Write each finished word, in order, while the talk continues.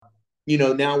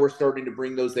now we're starting to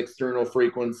bring those external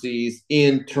frequencies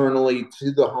internally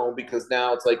to the home, because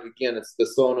now it's like, again, it's the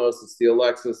Sonos, it's the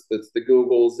Alexis, it's the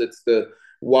Googles, it's the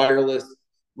wireless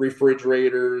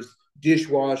refrigerators,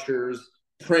 dishwashers,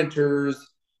 printers,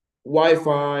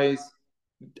 Wi-Fi's,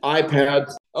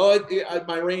 iPads.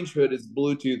 My range hood is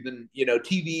Bluetooth, and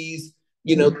TVs.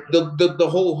 The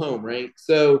whole home, right?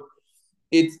 So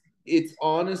it's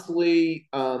honestly,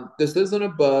 this isn't a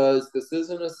buzz, this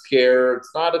isn't a scare, it's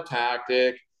not a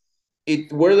tactic.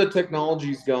 It where the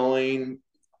technology's going,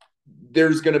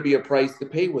 there's going to be a price to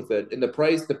pay with it, and the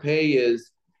price to pay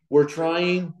is we're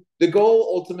trying. The goal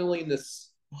ultimately in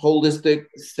this holistic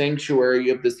sanctuary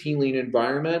of this healing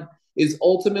environment is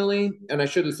ultimately, and I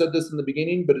should have said this in the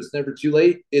beginning, but it's never too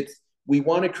late. It's we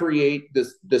want to create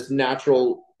this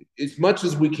natural, as much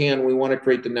as we can. We want to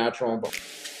create the natural environment.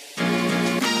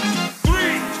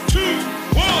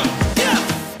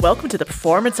 Welcome to the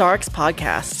Performance RX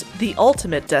Podcast, the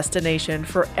ultimate destination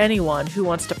for anyone who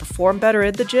wants to perform better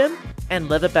in the gym and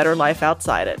live a better life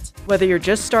outside it. Whether you're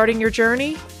just starting your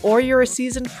journey or you're a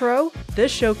seasoned pro,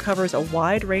 this show covers a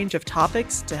wide range of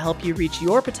topics to help you reach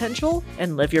your potential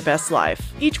and live your best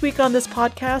life. Each week on this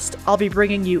podcast, I'll be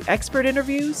bringing you expert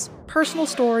interviews, personal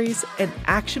stories, and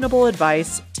actionable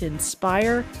advice to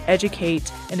inspire,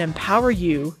 educate, and empower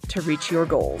you to reach your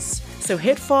goals. So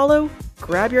hit follow,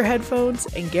 grab your headphones,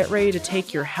 and get ready to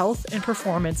take your health and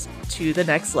performance to the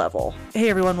next level. Hey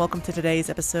everyone, welcome to today's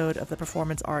episode of the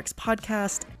Performance RX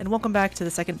Podcast, and welcome back to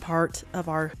the second part of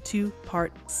our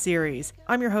two-part series.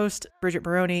 I'm your host, Bridget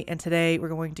Baroni, and today we're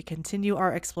going to continue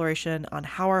our exploration on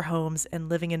how our homes and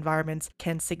living environments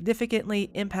can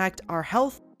significantly impact our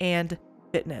health and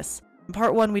fitness. In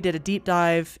part one, we did a deep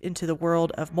dive into the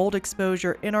world of mold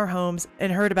exposure in our homes and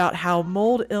heard about how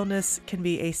mold illness can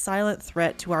be a silent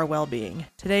threat to our well-being.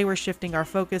 Today, we're shifting our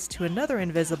focus to another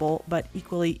invisible but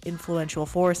equally influential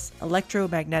force,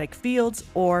 electromagnetic fields,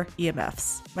 or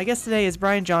EMFs. My guest today is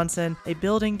Brian Johnson, a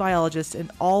building biologist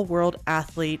and all-world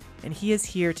athlete, and he is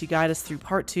here to guide us through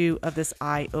part two of this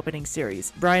eye-opening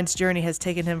series. Brian's journey has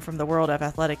taken him from the world of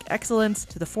athletic excellence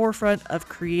to the forefront of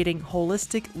creating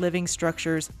holistic living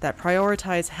structures that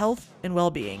prioritize health and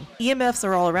well-being. EMFs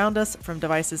are all around us, from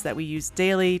devices that we use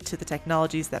daily to the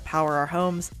technologies that power our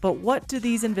homes. But what do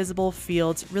these invisible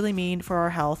fields really mean for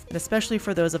our health, and especially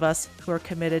for those of us who are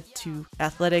committed to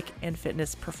athletic and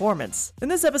fitness performance? In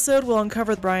this episode, we'll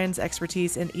uncover Brian's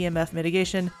expertise in EMF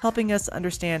mitigation, helping us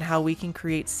understand how we can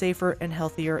create safer and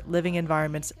healthier living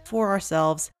environments for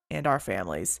ourselves and our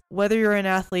families. Whether you're an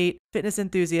athlete, fitness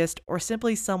enthusiast, or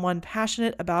simply someone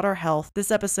passionate about our health,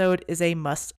 this episode is a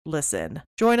must listen.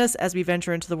 Join us as we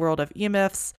venture into the world of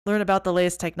EMFs, learn about the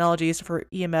latest technologies for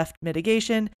EMF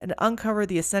mitigation, and uncover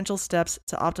the essential steps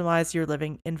to optimize your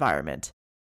living environment.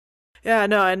 Yeah,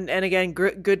 no, and again,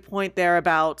 good point there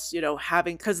about,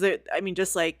 having, because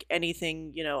just like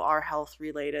anything, our health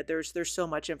related, there's so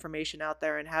much information out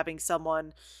there, and having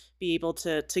someone be able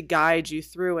to guide you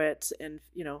through it and,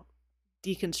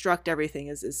 deconstruct everything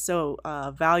is so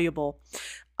valuable.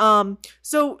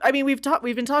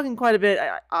 We've been talking quite a bit.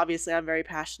 Obviously, I'm very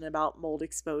passionate about mold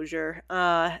exposure,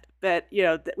 but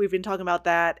we've been talking about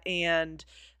that and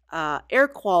air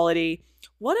quality.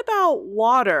 What about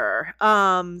water?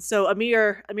 So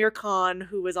Amir Khan,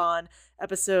 who was on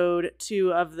episode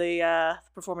 2 of the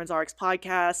Performance RX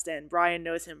podcast, and Brian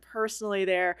knows him personally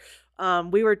there.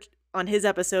 We were on his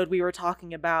episode, we were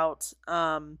talking about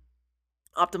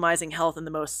optimizing health in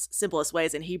the most simplest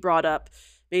ways. And he brought up,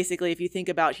 basically, if you think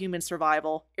about human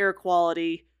survival, air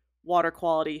quality, water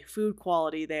quality, food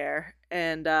quality there.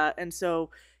 And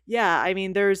so, yeah,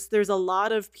 there's a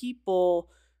lot of people.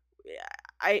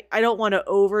 I don't want to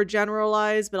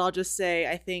overgeneralize, but I'll just say,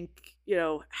 I think,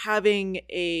 having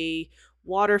a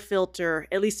water filter,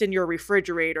 at least in your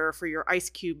refrigerator for your ice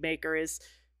cube maker, is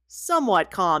somewhat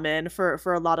common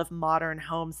for a lot of modern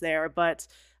homes there. But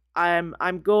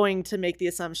I'm going to make the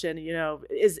assumption,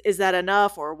 is that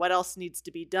enough, or what else needs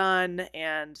to be done?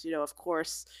 And, of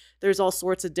course, there's all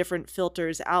sorts of different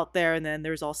filters out there. And then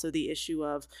there's also the issue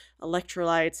of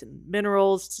electrolytes and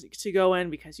minerals to go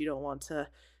in, because you don't want to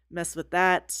mess with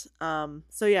that.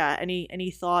 So yeah,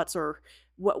 any thoughts, or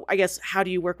what, I guess, how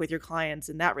do you work with your clients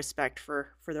in that respect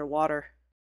for their water?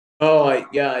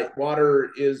 Yeah,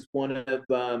 water is one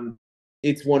of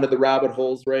it's one of the rabbit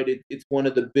holes, right? It's one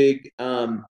of the big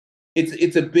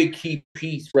it's a big key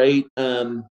piece, right?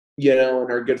 And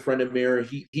our good friend Amir,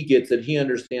 he gets it. He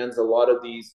understands a lot of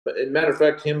these. But as a matter of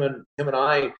fact, him and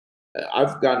I,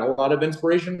 I've gotten a lot of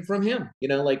inspiration from him.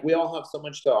 Like, we all have so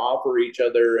much to offer each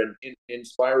other and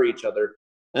inspire each other.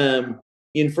 And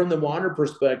from the water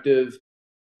perspective,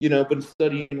 been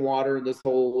studying water in this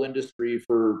whole industry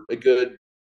for a good,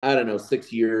 I don't know,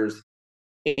 6 years.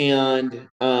 And,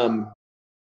 I've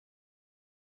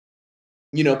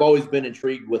always been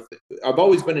intrigued with it. I've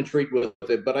always been intrigued with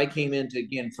it, but I came into,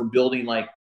 again, from building like,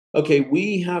 okay,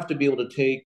 we have to be able to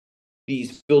take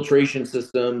these filtration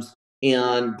systems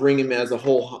and bring them as a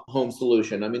whole home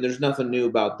solution. I mean, there's nothing new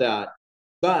about that.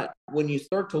 But when you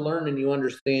start to learn and you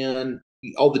understand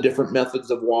all the different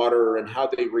methods of water and how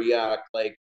they react,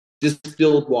 like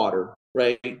distilled water,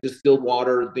 right? Distilled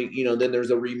water, then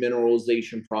there's a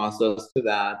remineralization process to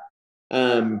that.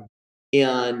 Um,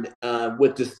 and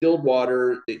with distilled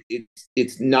water,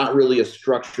 it's not really a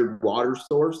structured water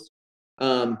source.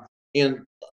 Um, and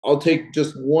I'll take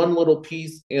just one little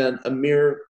piece, and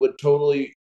Amir would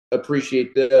totally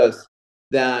appreciate this.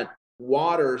 That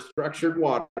water, structured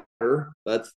water,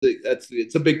 that's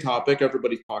it's a big topic.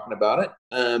 Everybody's talking about it.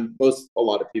 A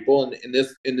lot of people in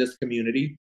this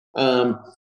community. Um,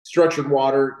 Structured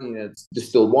water, it's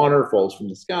distilled water, falls from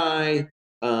the sky.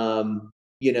 We're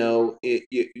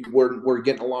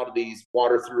getting a lot of these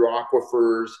water through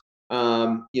aquifers.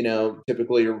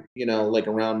 Typically, like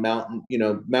around mountain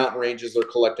ranges are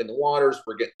collecting the waters.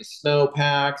 We're getting the snow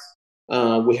packs.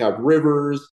 We have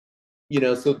rivers,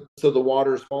 so the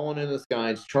water is falling in the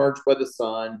sky. It's charged by the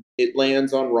sun. It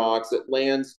lands on rocks. It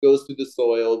goes through the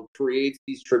soil, creates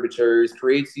these tributaries,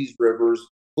 creates these rivers,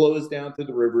 flows down through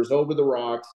the rivers, over the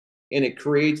rocks, and it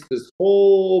creates this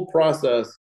whole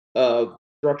process of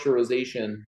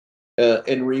structuralization of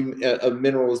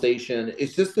mineralization.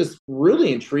 It's just this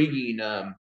really intriguing.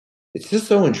 It's just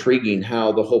so intriguing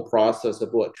how the whole process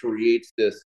of what creates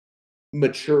this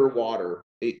mature water.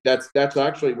 That's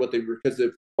actually what they were, because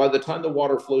if by the time the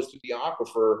water flows through the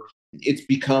aquifer, it's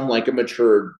become like a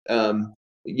matured,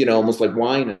 almost like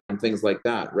wine and things like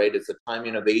that, right? It's a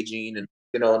timing of aging and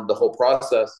and the whole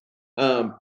process.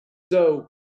 So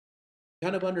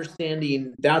kind of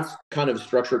understanding that's kind of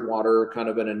structured water, kind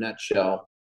of in a nutshell.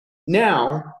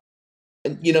 Now,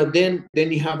 then you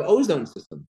have ozone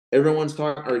system. Everyone's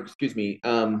talking, or excuse me,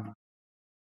 I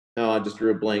just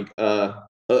drew a blank. A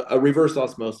reverse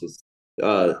osmosis,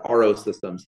 RO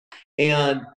systems,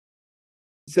 and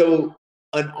so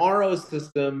an RO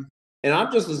system, and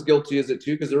I'm just as guilty as it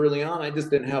too, because early on I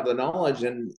just didn't have the knowledge,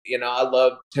 and I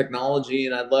love technology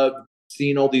and I love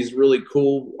seeing all these really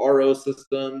cool RO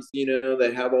systems,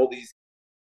 that have all these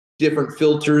different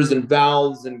filters and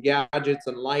valves and gadgets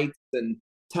and lights and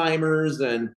timers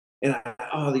and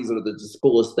these are the just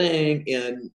coolest thing.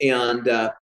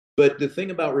 But the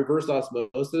thing about reverse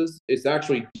osmosis is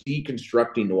actually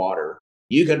deconstructing the water.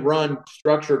 You can run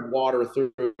structured water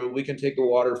through. We can take the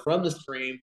water from the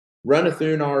stream, run it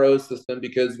through an RO system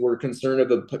because we're concerned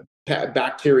of a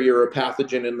bacteria or a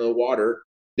pathogen in the water.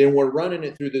 Then we're running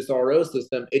it through this RO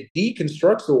system. It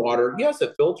deconstructs the water. Yes,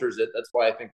 it filters it. That's why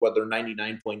I think they're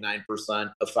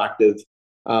 99.9% effective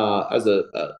as an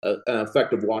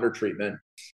effective water treatment.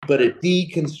 But it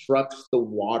deconstructs the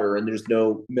water, and there's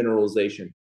no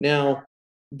mineralization. Now,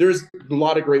 there's a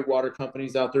lot of great water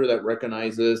companies out there that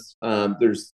recognize this.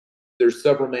 There's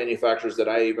several manufacturers that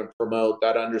I even promote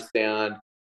that understand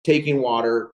taking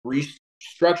water,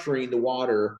 restructuring the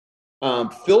water,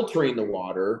 filtering the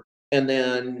water, and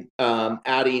then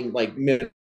adding like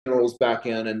minerals back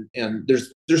in, and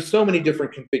there's so many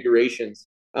different configurations.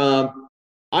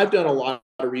 I've done a lot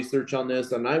of research on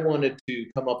this, and I wanted to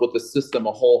come up with a system,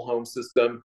 a whole home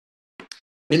system,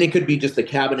 and it could be just a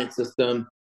cabinet system.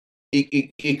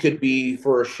 It could be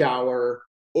for a shower,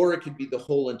 or it could be the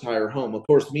whole entire home. Of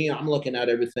course, I'm looking at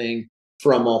everything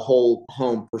from a whole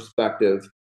home perspective.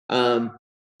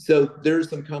 So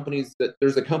there's a company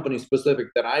specific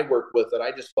that I work with that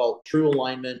I just felt true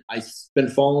alignment. I've been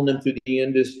following them through the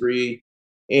industry,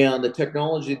 and the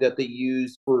technology that they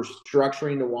use for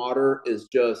structuring the water is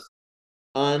just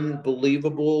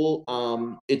unbelievable.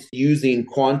 It's using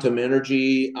quantum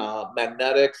energy,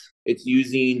 magnetics. It's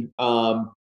using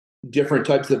different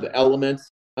types of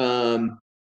elements in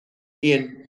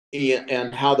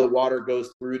and how the water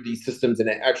goes through these systems, and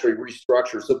it actually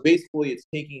restructures. So basically, it's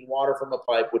taking water from a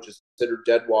pipe, which is considered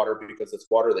dead water because it's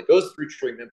water that goes through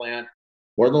treatment plant,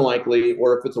 more than likely,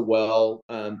 or if it's a well,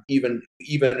 even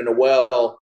in a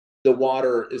well, the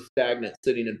water is stagnant,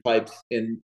 sitting in pipes.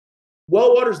 And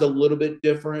well water is a little bit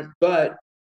different, but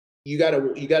you gotta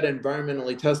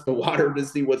environmentally test the water to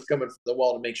see what's coming from the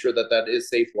well to make sure that that is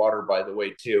safe water, by the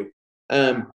way, too.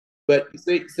 But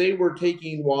say we're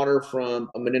taking water from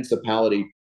a municipality,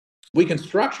 we can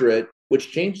structure it,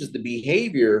 which changes the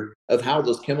behavior of how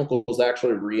those chemicals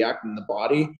actually react in the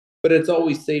body. But it's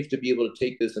always safe to be able to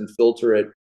take this and filter it.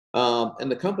 And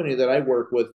the company that I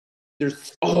work with,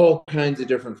 there's all kinds of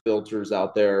different filters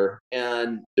out there,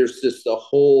 and there's just a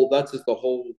whole that's just the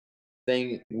whole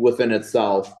thing within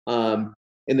itself.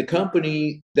 And the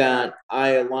company that I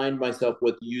aligned myself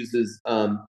with uses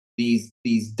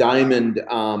these diamond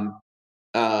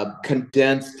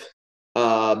condensed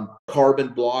carbon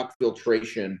block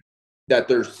filtration that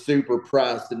they're super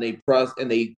pressed, and they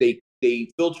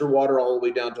filter water all the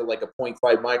way down to like a zero point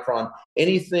 0.5 micron.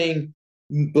 Anything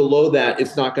below that,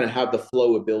 it's not going to have the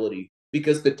flow ability,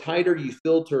 because the tighter you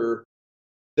filter,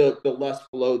 the less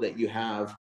flow that you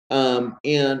have.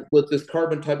 And with this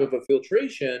carbon type of a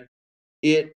filtration,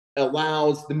 it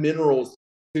allows the minerals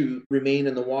to remain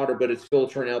in the water, but it's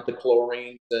filtering out the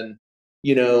chlorines and,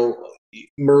 you know,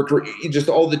 mercury, just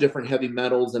all the different heavy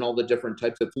metals and all the different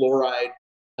types of fluoride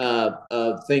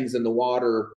things in the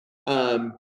water.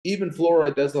 Even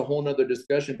fluoride, that's a whole nother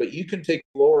discussion, but you can take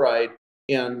fluoride,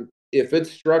 and if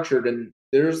it's structured, and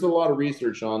there's a lot of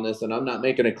research on this, and I'm not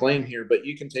making a claim here, but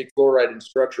you can take fluoride and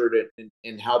structure it,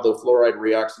 and how the fluoride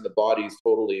reacts in the body is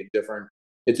totally different.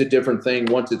 It's a different thing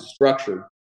once it's structured.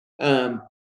 Um,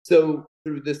 so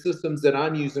through the systems that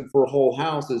I'm using for a whole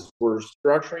house, is we're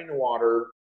structuring the water,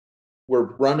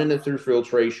 we're running it through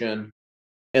filtration,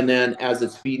 and then as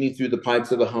it's feeding through the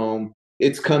pipes of the home,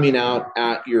 it's coming out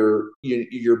at your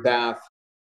bath,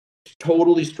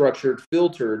 totally structured,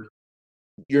 filtered.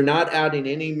 You're not adding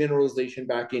any mineralization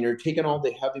back in. You're taking all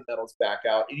the heavy metals back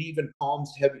out. It even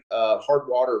calms heavy hard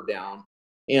water down.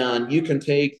 And you can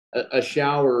take a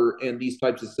shower in these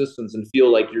types of systems and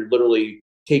feel like you're literally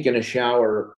taking a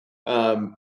shower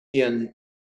in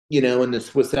in the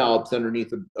Swiss Alps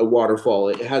underneath a waterfall.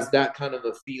 It has that kind of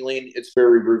a feeling. It's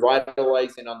very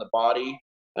revitalizing on the body,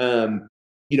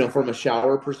 from a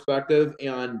shower perspective.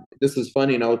 And this is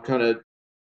funny, and I'll kind of,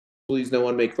 please no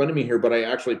one make fun of me here, but I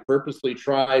actually purposely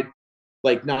tried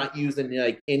like not using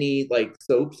like any like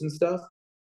soaps and stuff.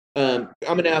 I'm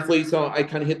an athlete, so I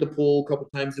kind of hit the pool a couple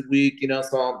times a week,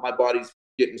 so my body's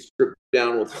getting stripped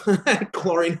down with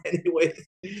chlorine anyway.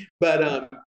 But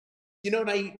and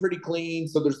I eat pretty clean,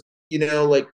 so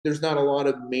like there's not a lot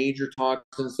of major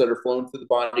toxins that are flowing through the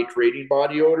body, creating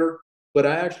body odor. But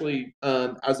I actually,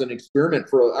 as an experiment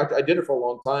I did it for a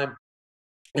long time,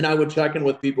 and I would check in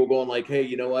with people going like, hey,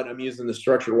 you know what? I'm using the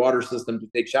structured water system to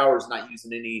take showers, not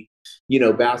using any,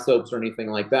 bath soaps or anything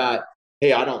like that.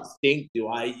 Hey, I don't stink, do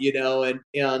I?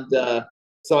 And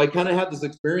so I kind of had this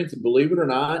experience, and believe it or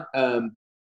not,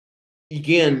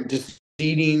 again, just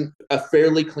eating a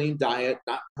fairly clean diet,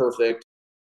 not perfect,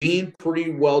 being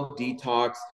pretty well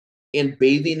detoxed, and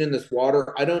bathing in this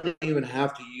water. I don't even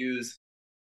have to use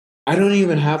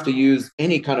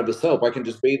any kind of a soap. I can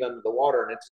just bathe under the water,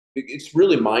 and it's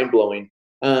really mind blowing.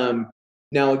 Um,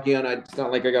 Now again, it's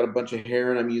not like I got a bunch of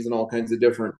hair and I'm using all kinds of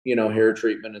different hair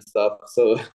treatment and stuff.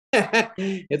 So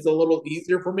it's a little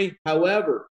easier for me.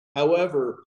 However,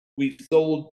 we've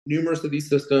sold numerous of these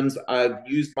systems. I've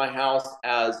used my house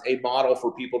as a model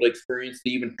for people to experience, to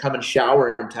even come and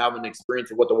shower and to have an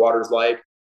experience of what the water's like.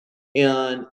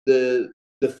 And the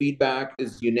feedback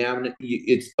is unanimous.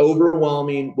 It's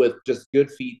overwhelming with just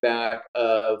good feedback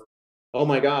of, oh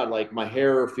my god, like my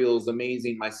hair feels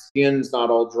amazing, my skin's not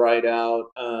all dried out.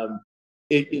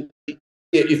 It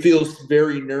feels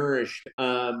very nourished.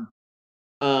 And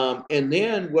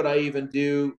then what I even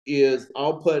do is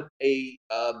I'll put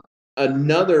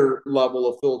another level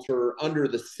of filter under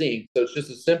the sink. So it's just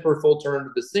a simpler filter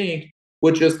under the sink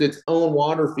with just its own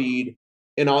water feed,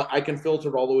 and I can filter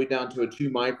it all the way down to a 2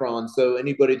 micron. So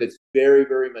anybody that's very,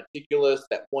 very meticulous,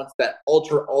 that wants that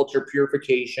ultra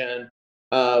purification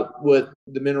with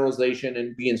the mineralization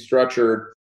and being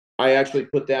structured, I actually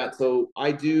put that. So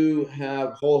I do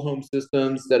have whole home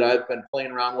systems that I've been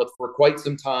playing around with for quite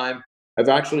some time. I've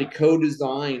actually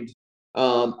co-designed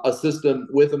a system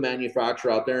with a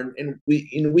manufacturer out there, and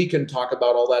we can talk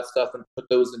about all that stuff and put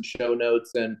those in show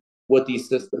notes and what these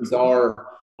systems are.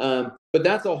 But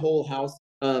that's a whole house.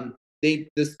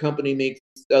 This company makes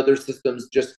other systems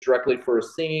just directly for a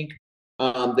sink.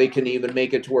 They can even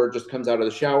make it to where it just comes out of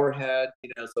the shower head.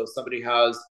 So if somebody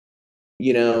has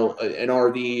an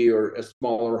RV or a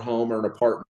smaller home or an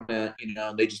apartment,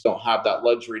 they just don't have that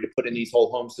luxury to put in these whole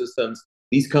home systems.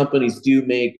 These companies do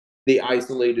make the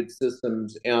isolated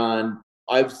systems, and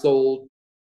I've sold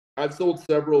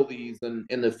several of these, and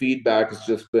the feedback has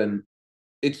just been,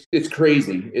 it's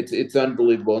crazy. It's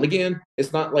unbelievable. And again,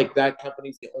 it's not like that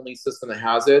company's the only system that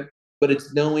has it, but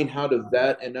it's knowing how to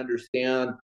vet and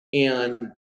understand and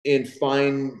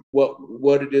find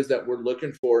what it is that we're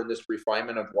looking for in this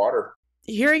refinement of water.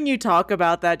 Hearing you talk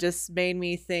about that just made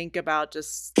me think about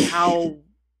just how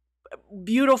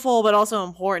beautiful but also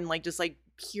important, like just like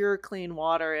pure clean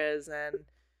water is. And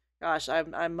Gosh,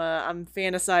 I'm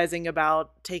fantasizing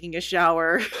about taking a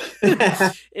shower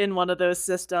in one of those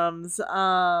systems.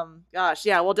 Gosh,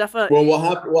 yeah, we'll definitely. Well,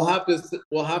 we'll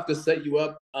have to set you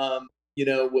up,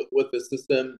 with the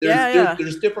system. Yeah, yeah.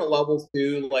 There's different levels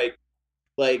too, like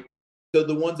so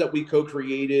the ones that we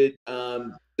co-created.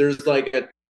 There's like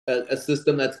a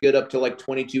system that's good up to like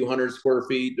 2,200 square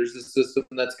feet. There's a system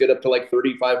that's good up to like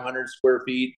 3,500 square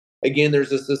feet. Again,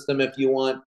 there's a system if you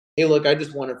want. Hey, look, I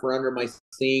just want it for under my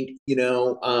sink,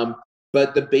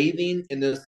 but the bathing in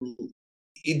this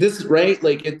is right.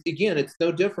 Like again, it's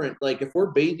no different. Like if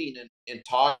we're bathing in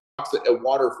toxic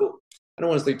water, full, I don't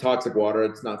want to say toxic water.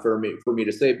 It's not for me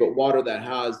to say, but water that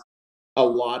has a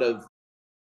lot of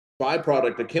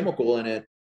byproduct, a chemical in it,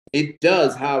 it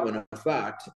does have an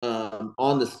effect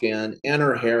on the skin and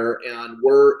our hair. And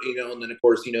and then of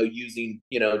course, using,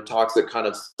 toxic kind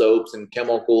of soaps and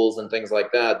chemicals and things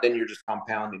like that, then you're just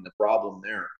compounding the problem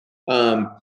there.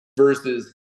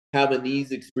 Versus having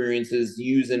these experiences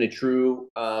using a true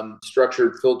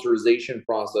structured filterization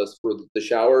process for the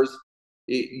showers,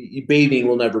 bathing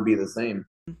will never be the same.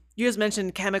 You just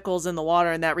mentioned chemicals in the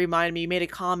water, and that reminded me. You made a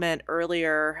comment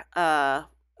earlier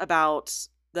about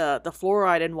the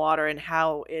fluoride in water and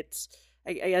how it's.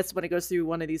 I guess when it goes through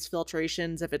one of these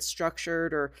filtrations, if it's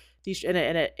structured or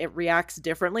it reacts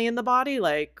differently in the body,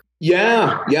 like.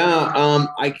 Yeah, yeah.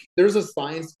 There's a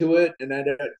science to it, and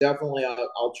definitely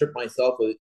I'll trip myself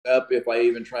up if I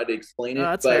even try to explain Oh, it.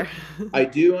 that's fair. But I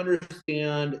do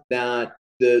understand that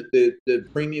the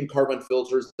premium carbon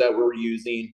filters that we're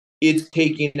using, it's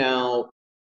taken out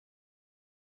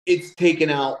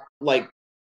like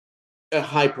a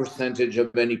high percentage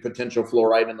of any potential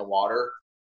fluoride in the water,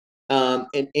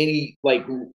 and any like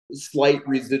slight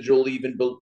residual, even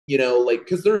like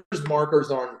because there's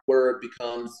markers on where it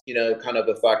becomes kind of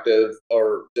effective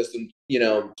or just to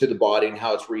the body and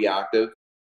how it's reactive.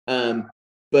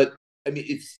 But I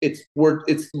mean,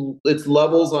 it's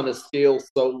levels on a scale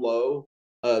so low,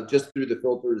 just through the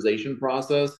filterization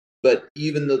process. But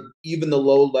even the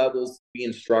low levels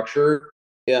being structured,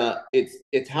 yeah,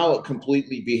 it's how it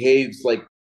completely behaves. Like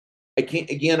I can't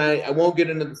again. I won't get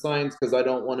into the science because I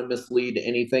don't want to mislead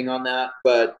anything on that.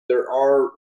 But there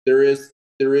is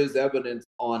there is evidence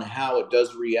on how it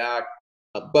does react.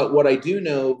 But what I do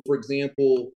know, for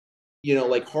example,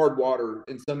 like hard water.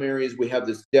 In some areas, we have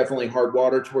this definitely hard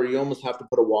water to where you almost have to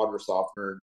put a water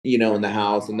softener, in the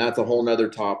house, and that's a whole nother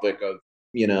topic of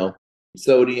you know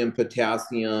sodium,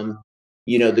 potassium.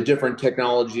 The different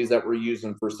technologies that we're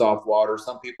using for soft water.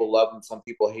 Some people love them, some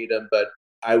people hate them, but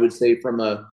I would say from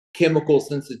a chemical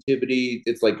sensitivity,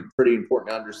 it's like pretty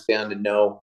important to understand and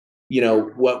know,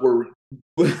 what we're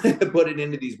putting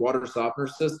into these water softener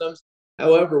systems.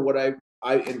 However, what I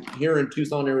am here in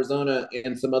Tucson, Arizona,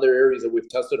 and some other areas that we've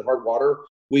tested hard water,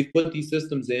 we've put these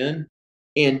systems in,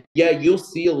 and yeah, you'll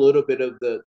see a little bit of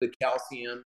the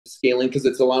calcium scaling because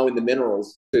it's allowing the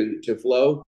minerals to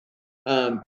flow.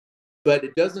 Um, but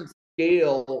it doesn't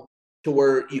scale to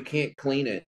where you can't clean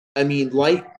it. I mean,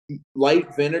 light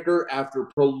vinegar after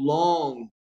prolonged.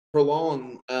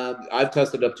 I've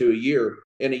tested up to a year,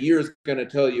 and a year is going to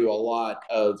tell you a lot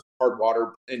of hard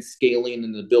water and scaling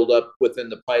and the buildup within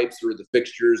the pipes or the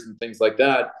fixtures and things like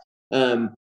that.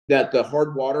 That the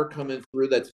hard water coming through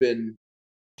that's been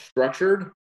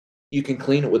structured, you can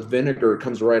clean it with vinegar. It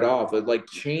comes right off. It like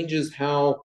changes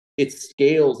how it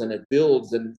scales and it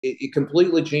builds, and it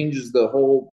completely changes the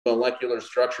whole molecular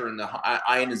structure and the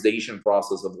ionization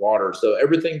process of water. So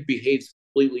everything behaves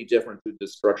completely different through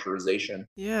this structurization.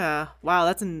 Yeah. Wow,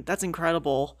 that's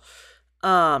incredible.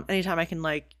 Anytime I can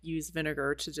like use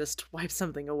vinegar to just wipe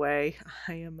something away,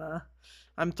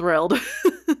 I'm thrilled.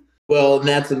 Well,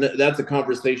 and that's a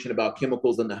conversation about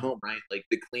chemicals in the home, right? Like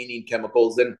the cleaning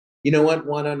chemicals. And you know what?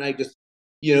 Why don't I just,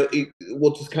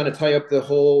 we'll just kind of tie up the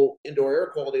whole indoor air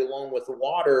quality along with the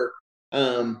water.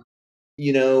 Um,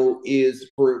 is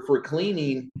for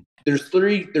cleaning. There's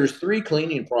three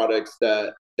cleaning products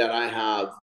that I have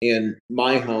in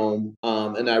my home,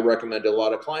 and I recommend to a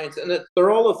lot of clients, and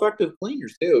they're all effective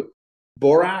cleaners too.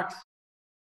 Borax,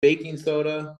 baking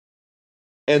soda,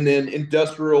 and then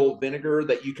industrial vinegar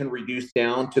that you can reduce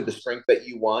down to the strength that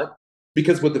you want.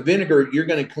 Because with the vinegar, you're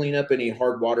going to clean up any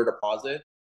hard water deposit.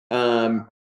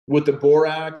 With the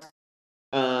borax,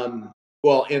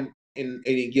 well, and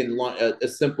again, a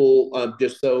simple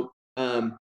dish soap.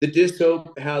 The dish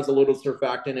soap has a little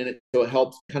surfactant in it, so it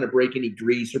helps kind of break any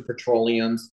grease or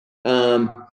petroleums.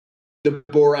 Um, the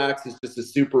borax is just a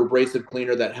super abrasive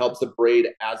cleaner that helps abrade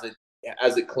as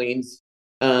it cleans.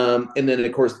 And then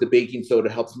of course the baking soda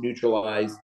helps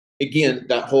neutralize again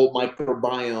that whole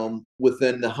microbiome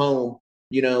within the home.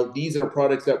 These are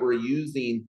products that we're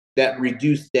using that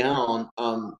reduce down.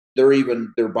 They're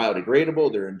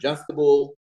biodegradable, they're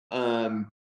ingestible, um,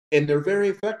 and they're very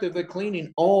effective at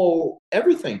cleaning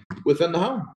everything within the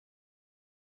home.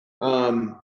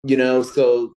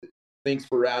 So thanks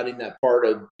for adding that part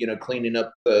of cleaning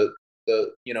up the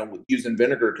using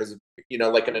vinegar, because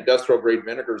like an industrial grade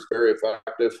vinegar is very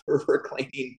effective for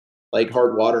cleaning like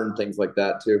hard water and things like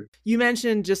that too. You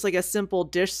mentioned just like a simple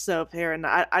dish soap here, and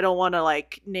I don't want to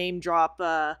like name drop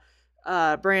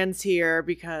brands here,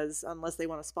 because unless they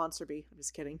want to sponsor me, I'm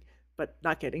just kidding, but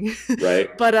not kidding. Right.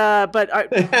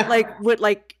 Like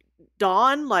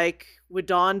would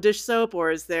Dawn dish soap,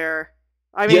 or is there?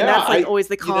 I mean, Yeah, that's like always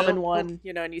the you know, common one,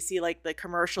 and you see like the you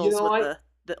commercials know, with I,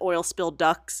 the oil spilled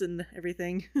ducks and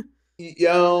everything.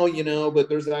 but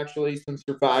there's actually some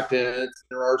surfactants.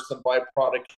 There are some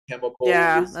byproduct Yeah,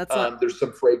 chemicals. that's not. There's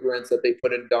some fragrance that they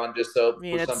put in Dawn dish I soap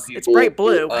mean, for some it's bright people.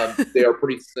 blue. They are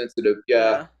pretty sensitive.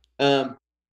 Yeah. Yeah. Um,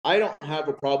 I don't have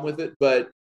a problem with it, but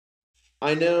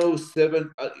I know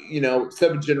seventh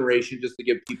generation, just to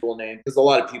give people a name, because a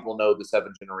lot of people know the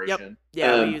seventh Yep. generation.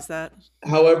 Yeah, we use that.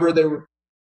 However, they were,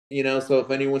 so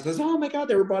if anyone says, "Oh my God,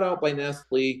 they were bought out by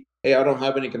Nestle," hey, I don't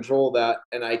have any control of that,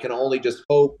 and I can only just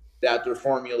hope that their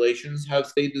formulations have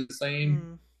stayed the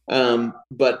same. Mm.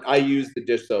 But I use the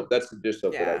dish soap. That's the dish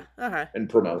soap that Yeah. I Okay. and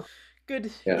promote.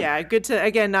 Good. Yeah. Yeah. Good to,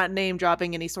 again, not name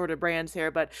dropping any sort of brands here,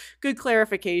 but good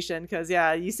clarification. Because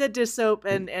yeah, you said dish soap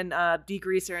and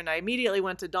degreaser, and I immediately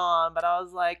went to Dawn, but I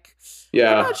was like, I'm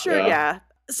not Yeah. sure. Yeah. Yeah.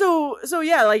 So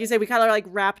yeah, like you said, we kind of like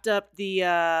wrapped up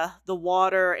the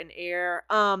water and air.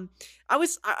 I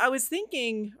was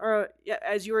thinking, or yeah,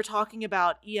 as you were talking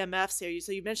about EMFs here,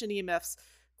 so you mentioned EMFs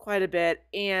quite a bit,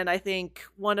 and I think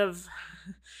one of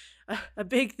a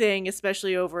big thing,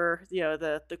 especially over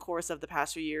the course of the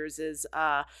past few years, is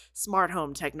smart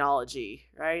home technology.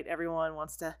 Right? Everyone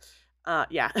wants to.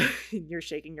 Yeah, you're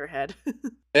shaking your head.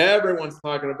 Everyone's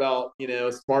talking about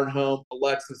smart home,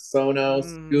 Alexa, Sonos,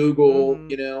 Google,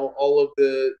 Mm-hmm. all of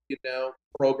the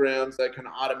programs that can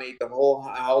automate the whole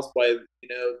house by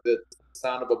the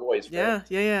sound of a voice, right? Yeah,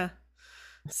 yeah, yeah.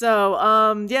 So,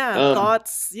 yeah, um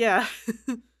thoughts. Yeah.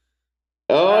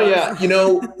 oh uh,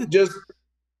 yeah,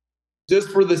 just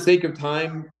for the sake of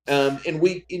time, and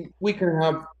we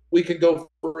can go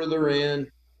further in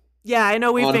yeah, I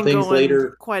know we've on been things going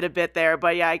later. quite a bit there,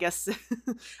 but yeah, I guess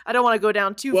I don't want to go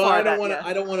down too Well, far. That yeah.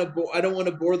 I don't want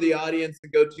to bore the audience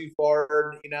and go too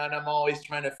far, and I'm always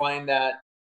trying to find that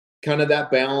kind of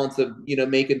that balance of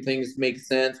making things make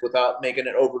sense without making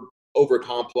it over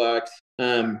complex.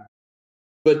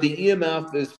 But the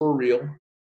EMF is for real.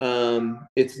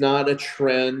 It's not a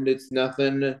trend. It's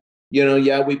nothing.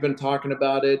 Yeah, we've been talking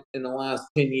about it in the last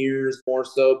 10 years more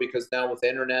so, because now with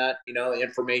internet,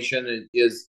 information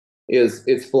is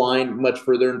flying much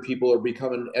further, and people are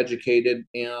becoming educated,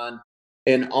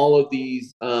 and all of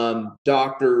these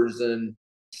doctors and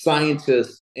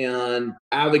scientists and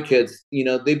advocates,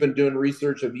 they've been doing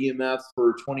research of EMFs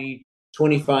for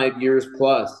 25 years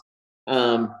plus.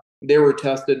 They were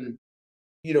tested,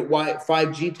 why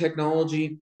 5G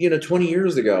technology, 20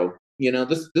 years ago.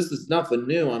 This is nothing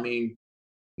new. I mean,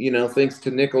 thanks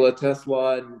to Nikola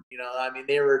Tesla, and I mean,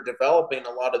 they were developing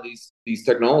a lot of these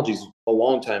technologies a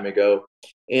long time ago,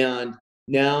 and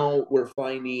now we're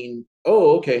finding,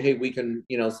 oh, okay, hey, we can,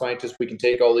 scientists, we can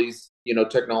take all these,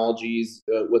 technologies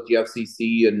with the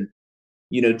FCC, and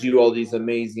do all these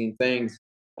amazing things.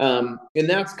 And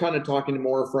that's kind of talking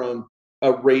more from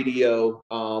a radio,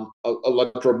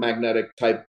 electromagnetic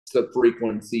types of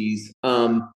frequencies.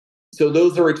 So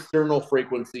those are external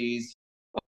frequencies.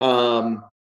 Um,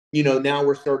 now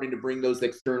we're starting to bring those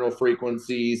external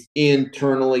frequencies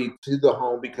internally to the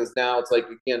home, because now it's like,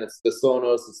 again, it's the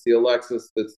Sonos, it's the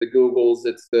Alexis, it's the Googles,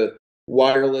 it's the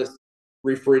wireless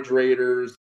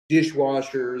refrigerators,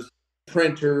 dishwashers,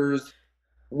 printers,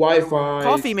 Coffee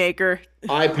Wi-Fi's, maker.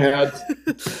 iPads.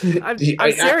 I'm Yeah,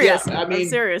 serious. I I'm mean,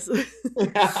 serious.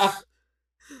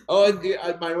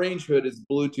 my range hood is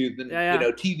Bluetooth, and Yeah,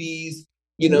 TVs,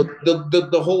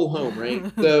 the whole home, right? yeah.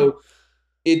 So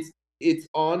it's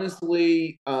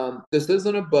honestly, this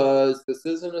isn't a buzz, this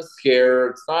isn't a scare,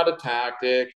 it's not a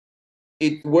tactic.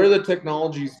 It's where the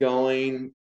technology's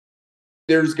going.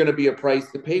 There's going to be a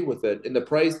price to pay with it, and the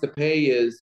price to pay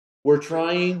is, we're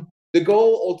trying, the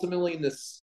goal ultimately in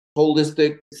this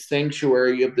holistic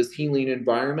sanctuary of this healing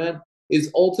environment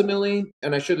is ultimately,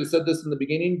 and I should have said this in the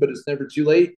beginning, but it's never too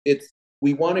late, it's,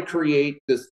 we want to create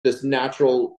this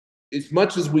natural as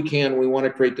much as we can, we want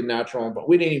to create the natural, but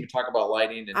we didn't even talk about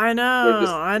lighting, and I we're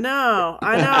just know, I know,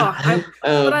 I know.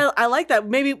 But um, I like that.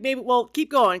 Maybe. Well,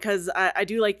 keep going because I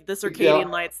do like the yeah. circadian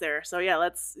lights there. So yeah,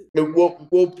 let's.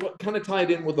 We'll kind of tie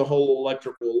it in with the whole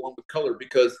electrical along with color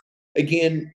because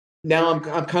again, now I'm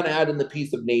kind of adding the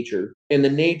piece of nature, and the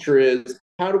nature is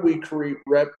how do we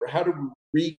how do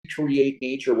we recreate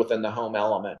nature within the home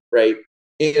element, right?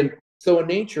 And so in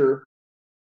nature,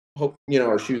 hope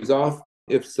our shoes off.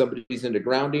 If somebody's into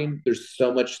grounding, there's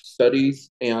so much studies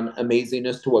and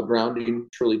amazingness to what grounding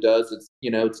truly does. It's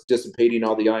it's dissipating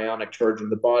all the ionic charge in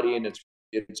the body, and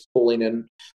it's pulling in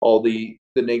all the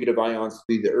negative ions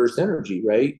through the Earth's energy,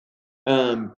 right?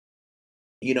 Um,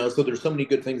 so there's so many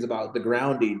good things about the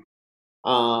grounding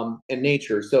in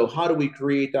nature. So how do we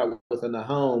create that within the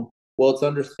home? Well, it's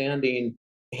understanding,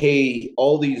 hey,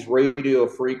 all these radio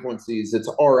frequencies, it's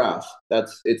RF,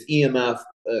 it's EMF,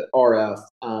 RF,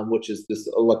 which is this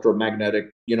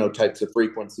electromagnetic, types of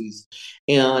frequencies.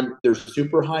 And they're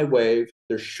super high wave,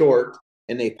 they're short,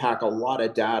 and they pack a lot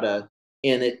of data.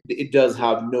 And it does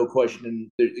have no question.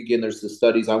 And again, there's the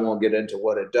studies. I won't get into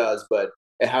what it does, but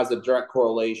it has a direct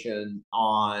correlation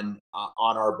on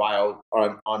our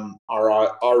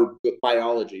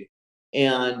biology,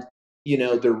 and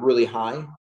they're really high,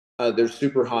 they're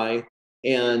super high,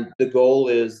 and the goal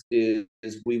is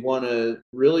we want to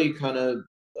really kind of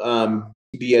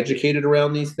be educated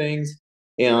around these things,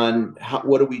 and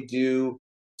what do we do?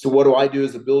 So what do I do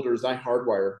as a builder? Is I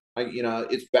hardwire.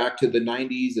 It's back to the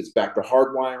 90s. It's back to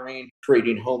hardwiring,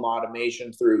 creating home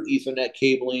automation through Ethernet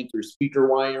cabling, through speaker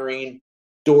wiring,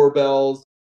 doorbells,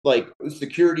 like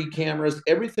security cameras.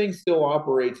 Everything still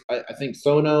operates. I think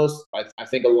Sonos, I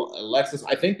think Alexis,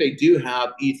 I think they do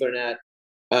have Ethernet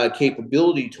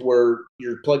capability to where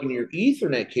you're plugging your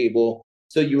Ethernet cable.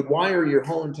 So you would wire your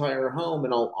whole entire home,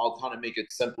 and I'll kind of make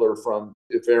it simpler from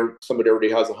if somebody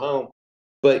already has a home,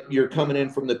 but you're coming in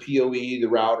from the PoE, the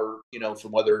router,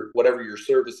 from whatever your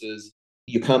service is.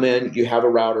 You come in, you have a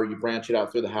router, you branch it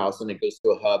out through the house, and it goes to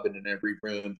a hub, and in every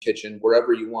room, kitchen,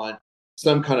 wherever you want,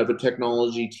 some kind of a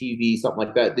technology, TV, something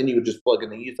like that. Then you would just plug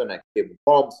in the Ethernet cable.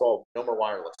 Problem solved. No more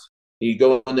wireless. You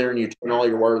go in there and you turn all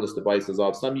your wireless devices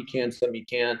off. Some you can, some you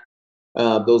can't.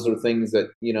 Those are things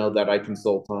that that I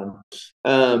consult on.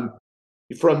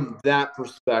 From that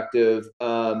perspective,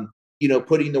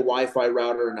 putting the Wi-Fi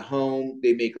router in a home,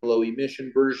 they make low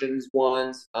emission versions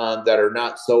ones that are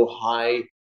not so high,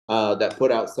 that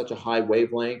put out such a high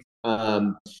wavelength.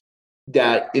 And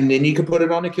then you could put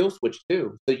it on a kill switch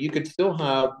too. So you could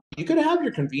have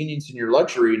your convenience and your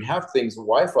luxury and have things with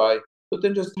Wi-Fi, but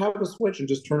then just have a switch and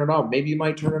just turn it on. Maybe you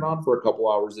might turn it on for a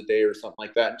couple hours a day or something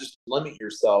like that, and just limit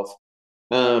yourself.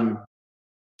 Um,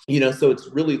 so it's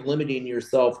really limiting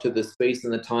yourself to the space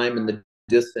and the time and the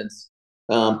distance.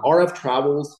 RF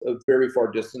travels a very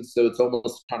far distance, so it's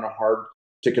almost kind of hard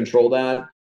to control that.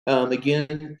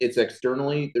 Again, it's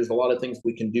externally. There's a lot of things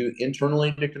we can do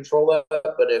internally to control that.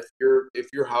 But if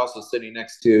your house is sitting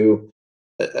next to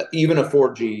even a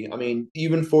 4G, I mean,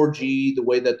 even 4G, the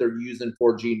way that they're using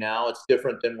 4G now, it's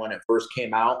different than when it first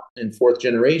came out in fourth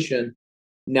generation.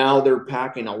 Now they're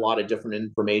packing a lot of different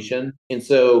information, and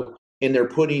they're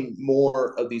putting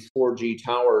more of these 4G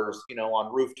towers,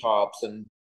 on rooftops, and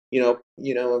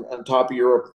on top of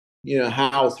your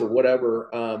house or whatever,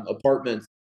 apartments.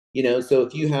 So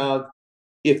if you have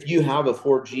a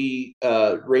 4G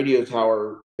radio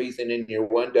tower facing in your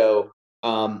window,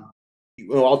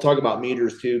 I'll talk about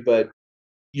meters too, but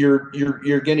you're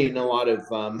getting a lot of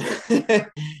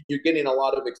you're getting a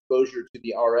lot of exposure to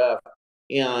the RF,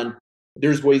 and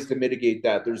there's ways to mitigate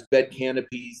that. There's bed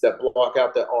canopies that block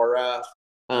out the RF.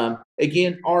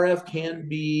 Again, RF can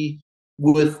be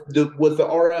with the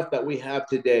RF that we have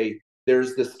today.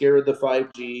 There's the scare of the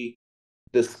 5G.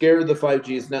 The scare of the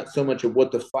 5G is not so much of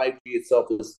what the 5G itself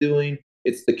is doing,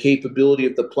 it's the capability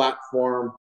of the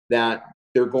platform that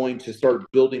they're going to start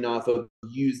building off of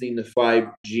using the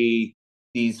 5G,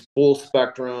 these full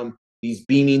spectrum, these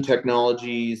beaming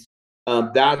technologies.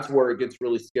 That's where it gets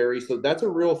really scary. So that's a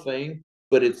real thing,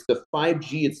 but it's the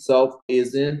 5G itself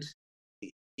isn't,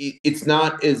 it's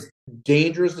not as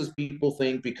dangerous as people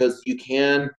think because you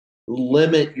can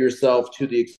limit yourself to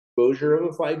the exposure of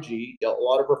a 5G. A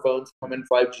lot of our phones come in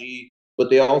 5G, but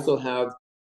they also have,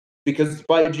 because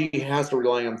 5G has to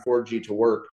rely on 4G to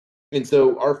work. And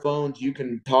so our phones, you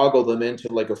can toggle them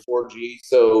into like a 4G.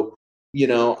 So,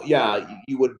 yeah,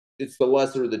 you would, it's the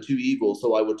lesser of the two evils.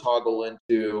 So I would toggle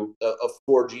into a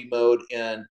 4G mode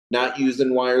and not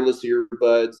using wireless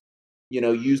earbuds,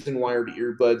 using wired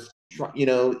earbuds,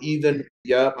 even,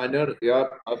 yeah, I know, yeah,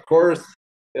 of course.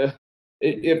 Yeah.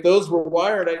 If those were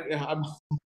wired,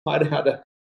 I'd have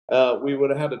we would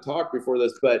have had to talk before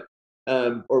this, but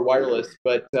or wireless.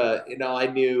 But I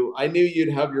knew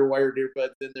you'd have your wired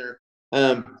earbuds in there.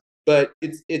 But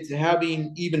it's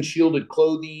having even shielded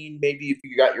clothing. Maybe if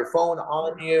you got your phone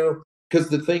on you, because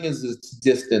the thing is, it's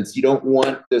distance. You don't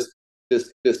want this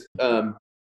this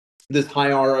high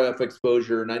RF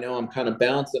exposure. And I know I'm kind of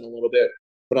bouncing a little bit,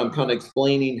 but I'm kind of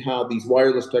explaining how these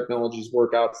wireless technologies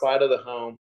work outside of the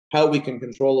home, how we can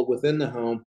control it within the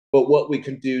home, but what we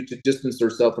can do to distance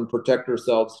ourselves and protect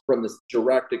ourselves from this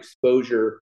direct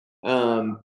exposure.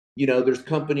 There's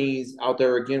companies out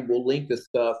there, again, we'll link this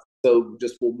stuff. So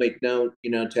just we'll make note,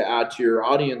 to add to your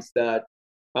audience that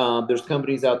there's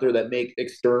companies out there that make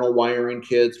external wiring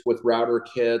kits with router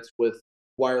kits, with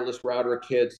wireless router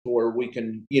kits, where we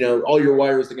can, all your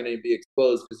wires are going to be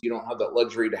exposed because you don't have that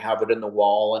luxury to have it in the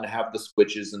wall and have the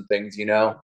switches and things.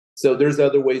 So there's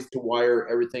other ways to wire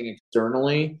everything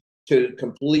externally to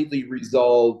completely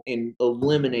resolve and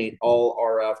eliminate all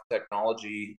RF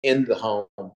technology in the home.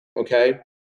 Okay.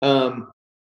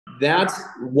 That's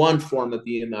one form of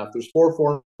EMF. There's 4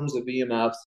 forms of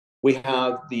EMFs. We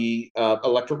have the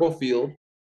electrical field.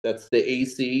 That's the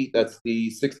AC. That's the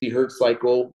 60 hertz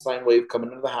cycle sine wave coming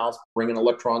into the house, bringing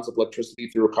electrons of electricity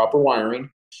through a copper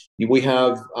wiring. We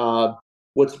have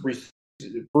what's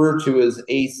referred to as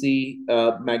AC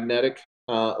electromagnetic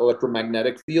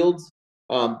fields.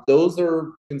 Those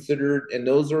are considered, and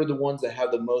those are the ones that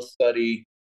have the most study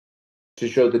to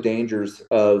show the dangers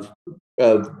of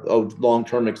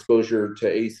long-term exposure to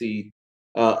AC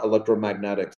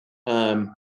electromagnetics.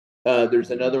 There's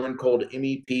another one called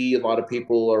MEP. A lot of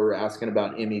people are asking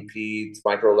about MEP. It's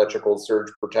microelectrical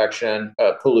surge protection,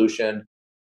 pollution.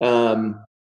 For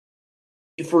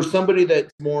somebody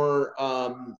that's more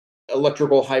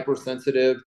electrical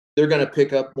hypersensitive, they're going to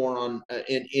pick up more on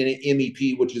in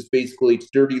MEP, which is basically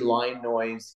dirty line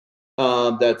noise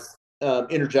that's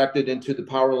interjected into the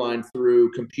power line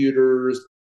through computers,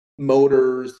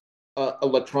 motors,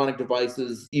 electronic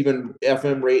devices, even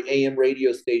FM, AM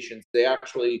radio stations. They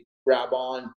actually grab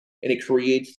on, and it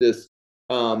creates this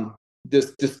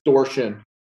this distortion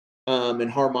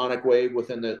and harmonic wave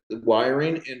within the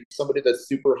wiring. And somebody that's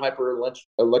super hyper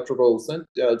electrical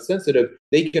sensitive,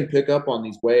 they can pick up on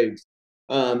these waves.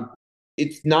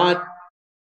 It's not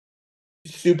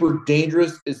super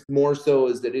dangerous. It's more so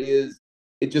as it is.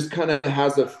 It just kind of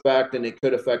has effect, and it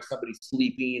could affect somebody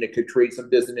sleeping. It could create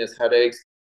some dizziness, headaches.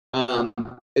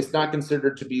 It's not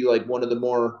considered to be like one of the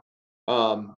more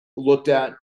looked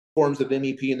at forms of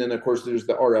MEP. And then, of course, there's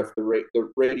the RF, the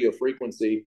radio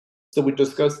frequency. So we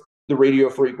discussed the radio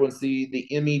frequency, the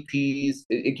MEPs.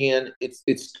 Again,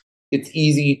 it's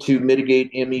easy to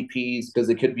mitigate MEPs because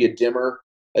it could be a dimmer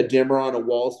on a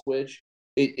wall switch.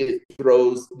 It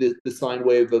throws the sine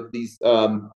wave of these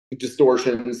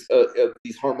distortions of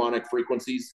these harmonic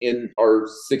frequencies in our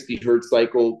 60 hertz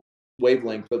cycle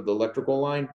wavelength of the electrical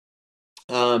line.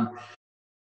 The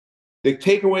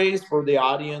takeaways for the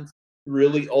audience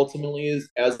really ultimately is,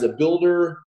 as a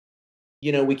builder,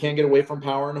 we can't get away from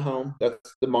power in a home.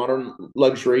 That's the modern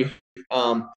luxury.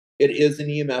 It is an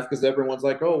EMF because everyone's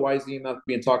like, oh, why is EMF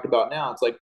being talked about now? It's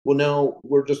like, well, no,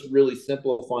 we're just really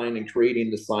simplifying and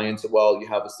creating the science of, well, you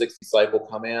have a 60 cycle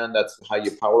come in. That's how you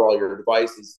power all your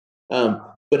devices.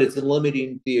 But it's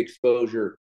limiting the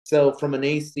exposure. So from an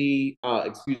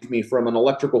from an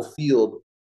electrical field,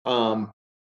 from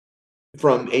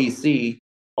AC,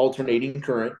 alternating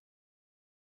current,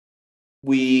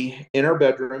 in our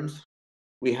bedrooms,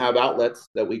 we have outlets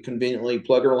that we conveniently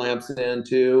plug our lamps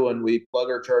into, and we plug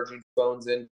our charging phones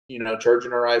in,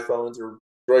 charging our iPhones or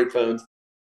Droid phones.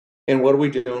 And what are we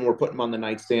doing? We're putting them on the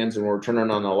nightstands, and we're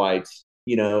turning on the lights.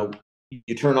 You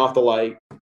turn off the light.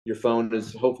 Your phone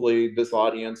is, hopefully this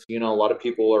audience, a lot of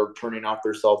people are turning off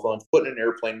their cell phones, putting in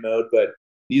airplane mode. But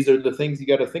these are the things you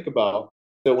got to think about.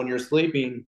 So when you're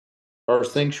sleeping, our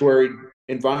sanctuary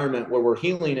environment where we're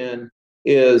healing in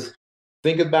is,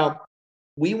 think about,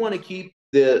 we want to keep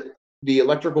the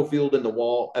electrical field in the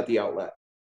wall at the outlet.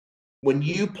 When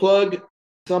you plug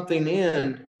something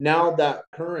in, now that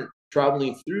current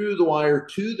traveling through the wire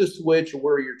to the switch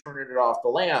where you're turning it off the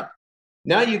lamp,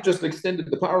 now you've just extended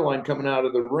the power line coming out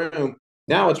of the room.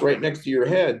 Now it's right next to your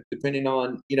head, depending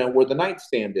on where the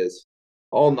nightstand is,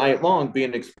 all night long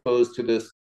being exposed to this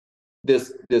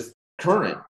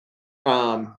current.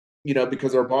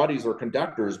 Because our bodies are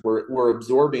conductors, we're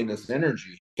absorbing this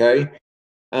energy. Okay.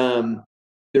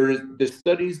 The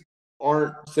studies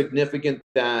aren't significant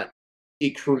that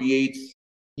it creates,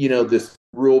 this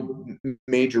real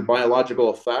major biological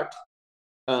effect.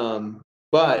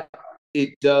 But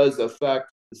it does affect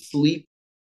sleep.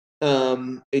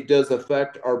 It does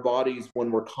affect our bodies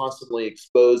when we're constantly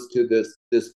exposed to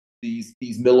this these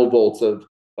millivolts of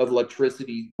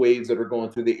electricity waves that are going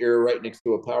through the air right next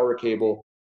to a power cable.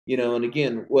 And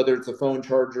again, whether it's a phone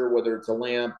charger, whether it's a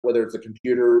lamp, whether it's a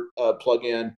computer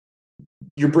plug-in,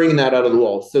 you're bringing that out of the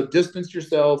wall. So distance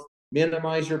yourself,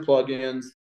 minimize your plugins,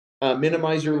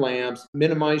 minimize your lamps,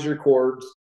 minimize your cords.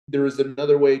 There is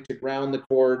another way to ground the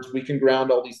cords. We can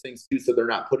ground all these things too, so they're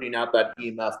not putting out that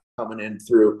EMF coming in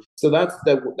through. So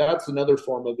that's another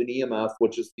form of an EMF,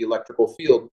 which is the electrical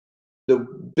field. The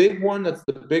big one that's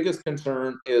the biggest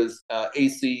concern is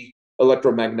AC,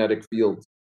 electromagnetic fields.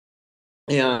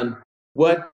 And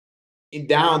what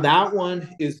down that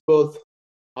one is both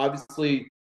obviously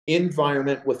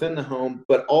environment within the home,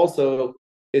 but also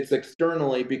it's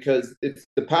externally, because it's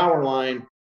the power line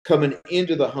coming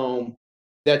into the home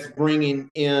that's bringing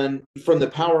in from the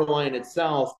power line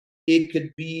itself. It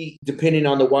could be depending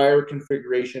on the wire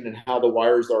configuration and how the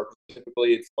wires are.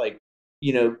 Typically, it's like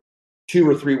 2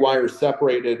 or 3 wires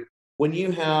separated. When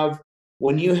you have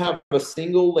a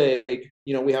single leg,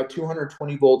 we have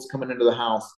 220 volts coming into the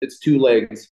house. It's 2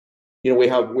 legs. We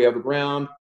have a ground,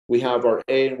 we have our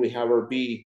A, and we have our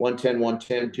B, 110,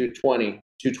 110, 220.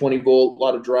 220 volt, a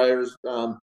lot of dryers,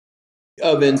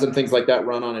 ovens and things like that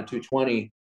run on a 220.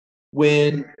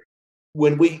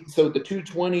 So the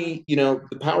 220,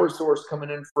 the power source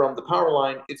coming in from the power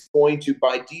line, it's going to,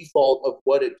 by default of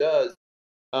what it does,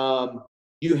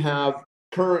 you have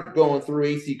current going through,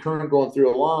 AC current going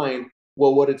through a line.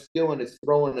 Well, what it's doing is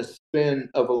throwing a spin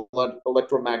of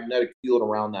electromagnetic field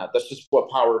around that. That's just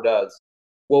what power does.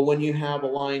 Well, when you have a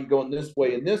line going this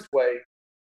way and this way,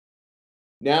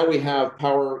 now we have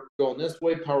power going this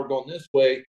way,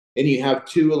 and you have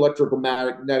 2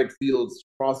 electromagnetic fields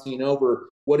crossing over.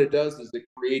 What it does is it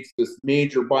creates this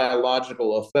major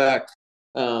biological effect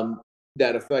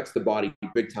that affects the body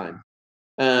big time.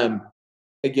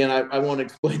 Again, I won't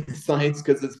explain the science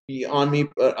because it's beyond me,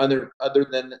 other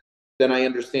than I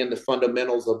understand the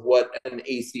fundamentals of what an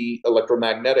AC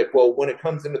electromagnetic. Well, when it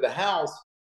comes into the house,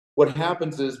 what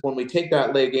happens is when we take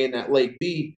that leg A and that leg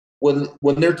B, when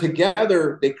they're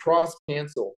together, they cross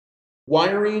cancel.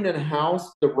 Wiring in a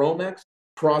house, the Romex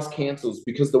cross cancels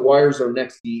because the wires are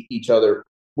next to each other.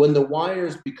 When the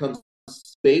wires become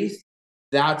spaced,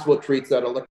 that's what creates that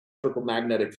electrical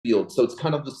magnetic field. So it's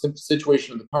kind of the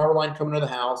situation of the power line coming into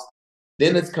the house,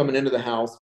 then it's coming into the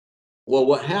house. Well,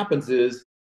 what happens is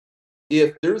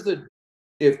if there's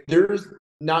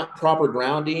not proper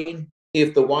grounding,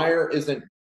 if the wire isn't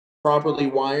properly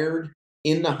wired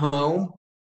in the home,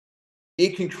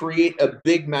 it can create a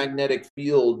big magnetic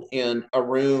field in a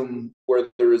room where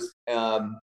there's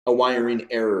a wiring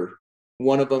error.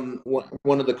 One of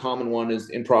the common one is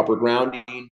improper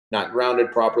grounding, not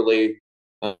grounded properly.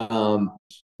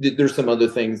 There's some other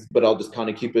things, but I'll just kind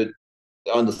of keep it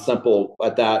on the simple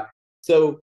at that.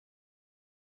 So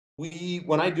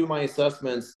when I do my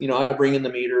assessments, I bring in the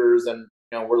meters, and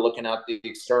we're looking at the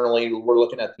externally, we're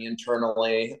looking at the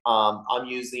internally. I'm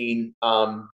using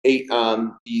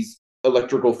these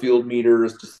electrical field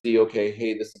meters to see, okay,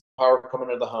 hey, this is power coming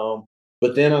into the home.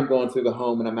 But then I'm going through the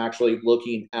home and I'm actually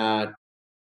looking at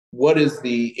what is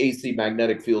the AC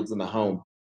magnetic fields in the home.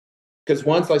 Because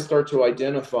once I start to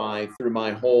identify through my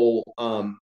whole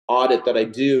audit that I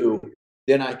do,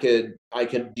 then I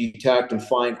can detect and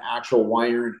find actual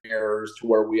wiring errors to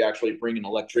where we actually bring an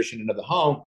electrician into the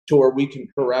home to where we can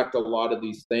correct a lot of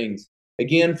these things.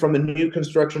 Again, from a new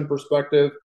construction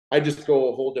perspective, I just go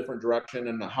a whole different direction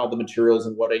in how the materials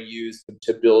and what I use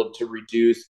to build, to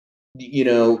reduce,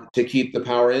 to keep the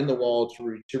power in the wall,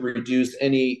 to reduce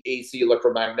any AC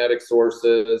electromagnetic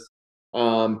sources.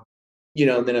 Then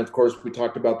of course we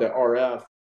talked about the RF.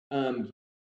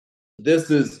 This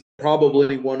is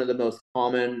probably one of the most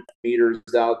common meters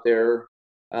out there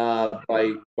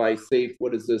by Safe.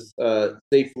 What is this?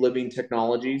 Safe Living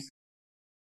Technologies.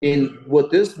 And what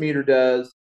this meter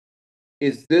does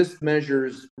is this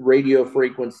measures radio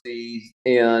frequencies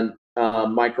and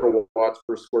microwatts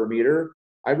per square meter.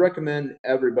 I recommend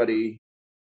everybody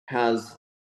has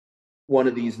one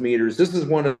of these meters. This is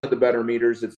one of the better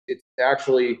meters. It's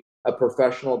actually a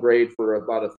professional grade for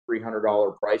about a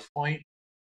 $300 price point.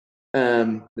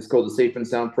 It's called the Safe and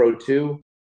Sound Pro 2.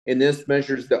 And this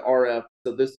measures the RF.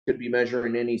 So this could be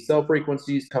measuring any cell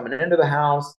frequencies coming into the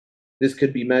house. This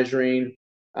could be measuring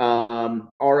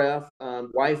RF,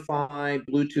 Wi-Fi,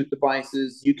 Bluetooth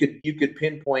devices. You could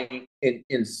pinpoint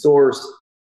and source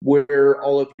where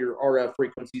all of your RF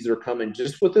frequencies are coming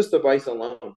just with this device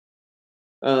alone.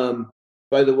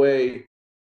 By the way,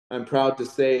 I'm proud to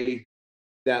say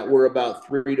that were about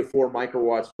 3 to 4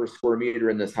 microwatts per square meter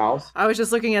in this house. I was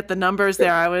just looking at the numbers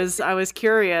there. I was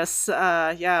curious.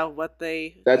 Yeah, what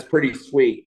they That's pretty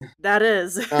sweet. that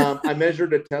is. I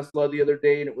measured a Tesla the other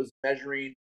day, and it was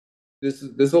measuring.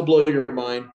 This will blow your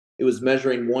mind. It was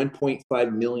measuring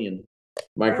 1.5 million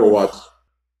microwatts. Oh,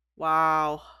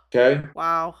 wow. Okay.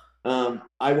 Wow.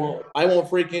 I won't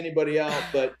freak anybody out,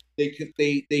 but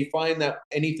they find that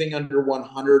anything under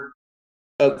 100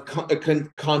 of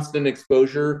constant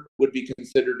exposure would be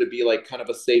considered to be like kind of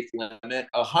a safe limit.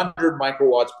 100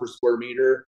 microwatts per square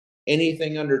meter.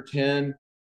 Anything under 10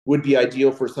 would be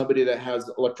ideal for somebody that has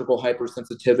electrical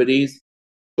hypersensitivities.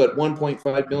 But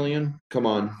 1.5 million, come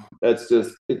on, it's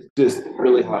just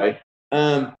really high.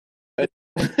 Um,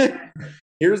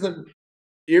 here's a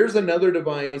here's another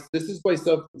device. This is by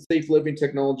Safe Living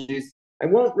Technologies. I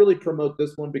won't really promote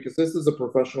this one because this is a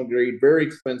professional grade, very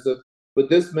expensive. But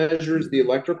this measures the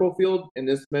electrical field and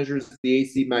this measures the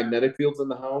AC magnetic fields in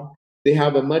the home. They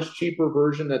have a much cheaper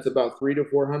version that's about $300 to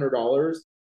 $400.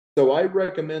 So I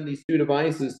recommend these two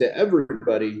devices to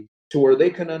everybody to where they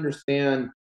can understand.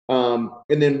 And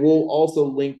then we'll also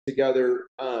link together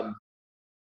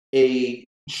a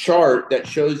chart that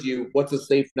shows you what's a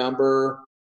safe number,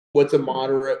 what's a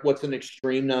moderate, what's an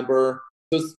extreme number.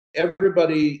 So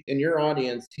everybody in your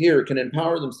audience here can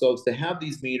empower themselves to have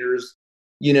these meters,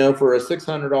 for a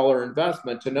 $600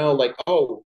 investment to know like,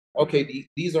 oh, okay,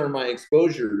 these are my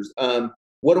exposures.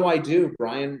 What do I do,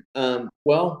 Brian?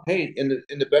 Well, hey, in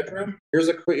the bedroom, here's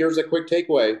a quick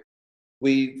takeaway.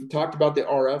 We talked about the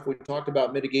RF, we talked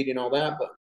about mitigating all that, but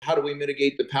how do we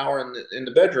mitigate the power in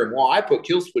the bedroom? Well, I put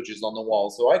kill switches on the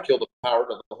wall, so I kill the power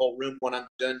to the whole room when I'm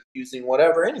done using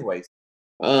whatever, anyways.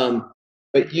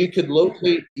 But you could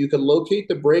locate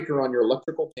the breaker on your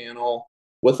electrical panel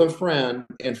with a friend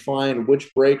and find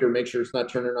which breaker. Make sure it's not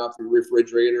turning off your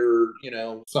refrigerator,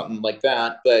 something like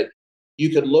that. But you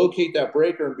could locate that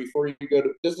breaker, and before you go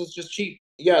to this is just cheap.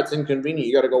 Yeah, it's inconvenient.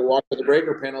 You got to go walk to the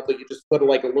breaker panel, but you just put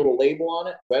like a little label on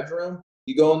it. Bedroom.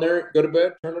 You go in there, go to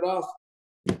bed, turn it off.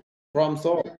 Problem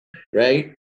solved,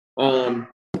 right? Um,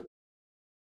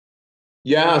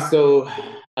 yeah. So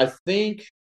I think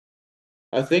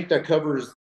I think that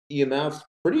covers EMFs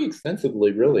pretty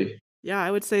extensively, really. Yeah,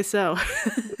 I would say so.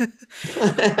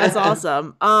 That's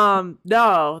awesome.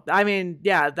 No, I mean,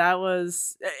 yeah, that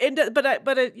was,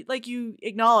 like you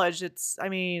acknowledged, it's, I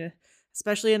mean,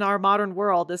 especially in our modern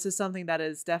world, this is something that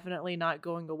is definitely not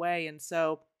going away. And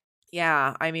so,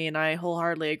 yeah, I mean, I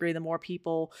wholeheartedly agree. The more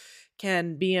people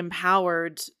can be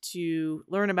empowered to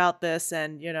learn about this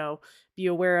and, be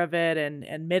aware of it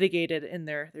and mitigate it in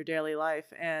their daily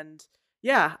life. And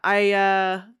yeah,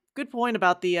 good point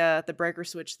about the breaker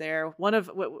switch there. One of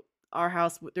our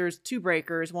house, there's two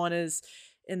breakers. One is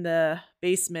in the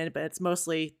basement, but it's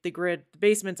mostly the grid. The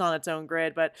basement's on its own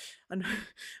grid, but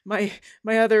my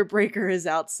other breaker is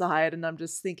outside, and I'm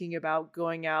just thinking about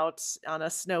going out on a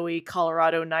snowy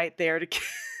Colorado night there to.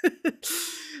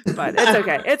 But it's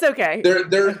okay. It's okay.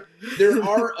 There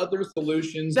are other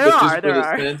solutions, there but are. just There for the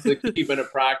are. sense of keeping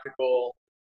it practical.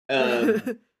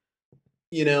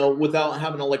 Without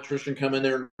having an electrician come in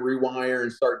there and rewire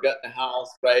and start gutting the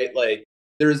house, right? Like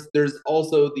there's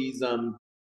also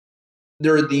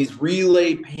there are these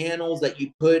relay panels that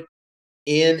you put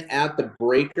in at the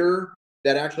breaker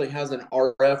that actually has an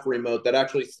RF remote that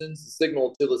actually sends the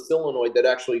signal to the solenoid that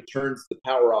actually turns the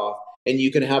power off, and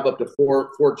you can have up to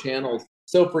four channels.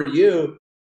 So for you,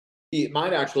 it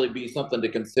might actually be something to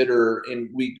consider, and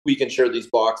we can share these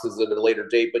boxes at a later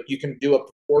date, but you can do up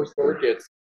to 4 circuits,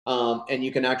 and you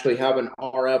can actually have an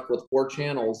RF with 4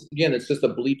 channels. Again, it's just a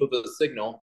bleep of a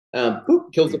signal.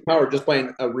 Kills the power just by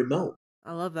a remote.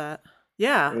 I love that.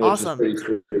 Yeah, Which is awesome. pretty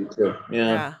sweet too.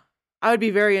 Yeah. Yeah. I would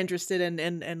be very interested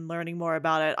in learning more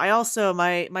about it. I also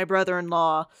my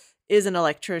brother-in-law is an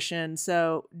electrician,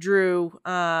 so Drew,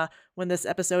 when this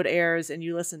episode airs and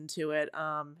you listen to it,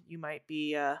 you might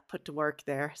be put to work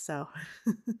there. So,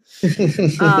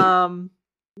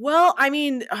 well, I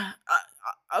mean,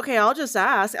 okay, I'll just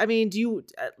ask. I mean, do you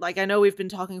like? I know we've been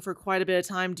talking for quite a bit of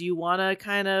time. Do you want to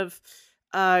kind of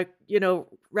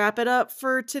wrap it up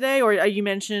for today? Or you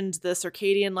mentioned the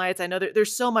circadian lights. I know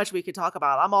there's so much we could talk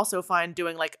about. I'm also fine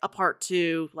doing like a part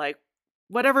 2, like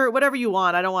whatever you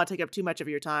want. I don't want to take up too much of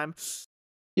your time.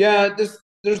 Yeah, there's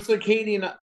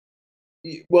circadian.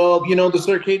 Well, the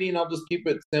circadian, I'll just keep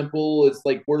it simple. It's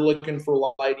like we're looking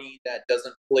for lighting that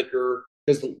doesn't flicker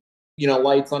because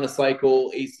lights on a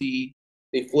cycle, AC,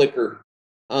 they flicker.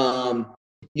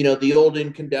 The old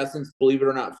incandescents, believe it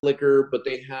or not, flicker, but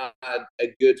they had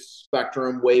a good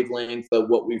spectrum wavelength of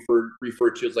what we refer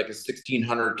to as like a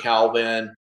 1600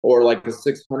 Kelvin. or like a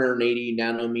 680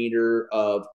 nanometer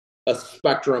of a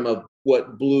spectrum of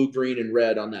what blue, green, and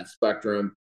red on that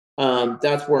spectrum.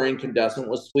 That's where incandescent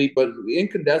was sweet, but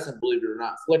incandescent, believe it or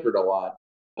not, flickered a lot.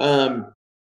 Um,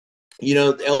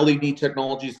 the LED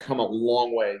technology's come a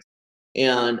long way,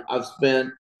 and I've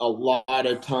spent a lot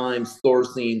of time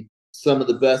sourcing some of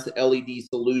the best LED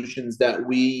solutions that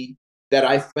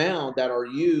I found that are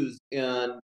used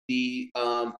in the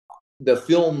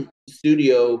film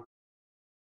studio,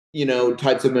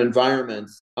 types of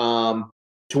environments,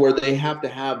 to where they have to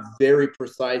have very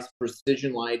precise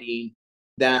precision lighting,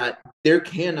 that there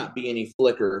cannot be any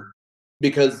flicker,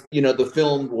 because the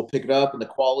film will pick it up and the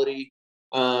quality.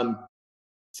 Um,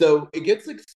 so it gets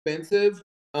expensive,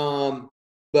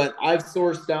 but I've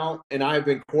sourced out and I've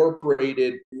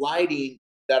incorporated lighting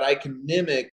that I can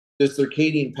mimic the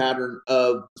circadian pattern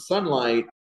of sunlight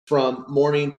from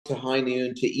morning to high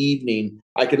noon to evening.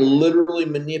 I can literally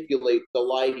manipulate the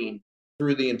lighting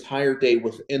through the entire day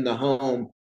within the home,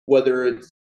 whether it's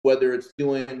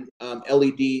doing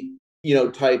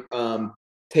LED, type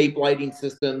tape lighting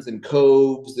systems and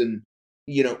coves, and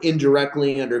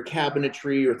indirectly under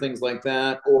cabinetry or things like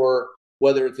that, or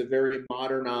whether it's a very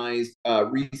modernized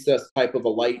recessed type of a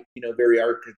light, very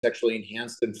architecturally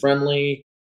enhanced and friendly,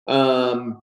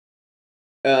 um,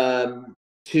 um,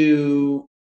 to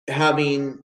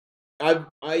having. I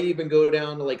even go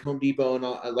down to like Home Depot,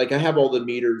 and like I have all the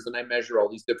meters and I measure all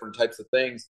these different types of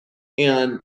things.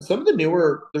 And some of the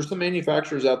newer, there's some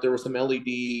manufacturers out there with some LED,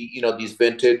 these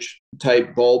vintage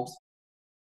type bulbs,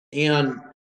 and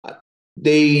uh,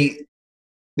 they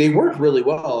they work really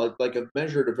well. Like I've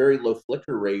measured a very low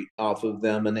flicker rate off of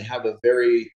them, and they have a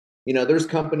very, there's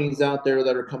companies out there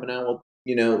that are coming out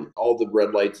with, all the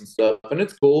red lights and stuff, and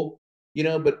it's cool,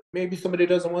 but maybe somebody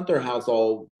doesn't want their house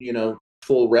all,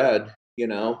 full red,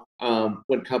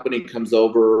 when company comes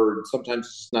over, sometimes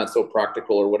it's just not so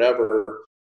practical or whatever,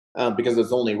 because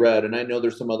it's only red. And I know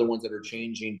there's some other ones that are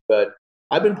changing, but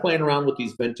I've been playing around with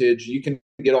these vintage. You can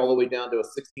get all the way down to a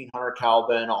 1600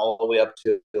 Kelvin, all the way up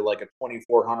to like a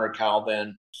 2400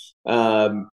 Kelvin,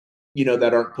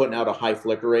 that aren't putting out a high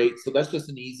flicker rate. So that's just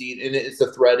an easy, and it's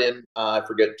a thread in, I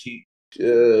forget,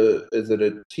 is it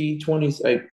a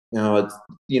T20? No, it's,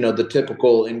 the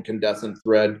typical incandescent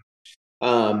thread.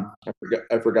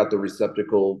 I forgot the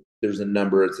receptacle. There's a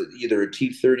number. It's either a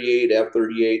T38,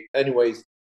 F38. Anyways,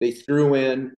 they screw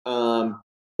in.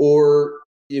 Or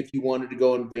if you wanted to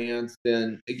go advanced,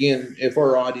 then again, if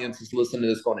our audience is listening to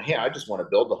this going, hey, I just want to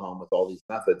build a home with all these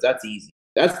methods, that's easy.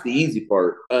 That's the easy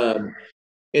part. And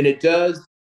it does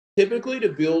typically to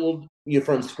build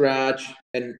from scratch,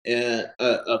 and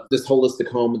this holistic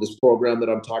home and this program that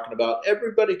I'm talking about.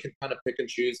 Everybody can kind of pick and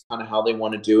choose kind of how they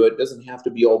want to do it. It doesn't have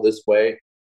to be all this way,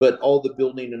 but all the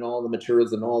building and all the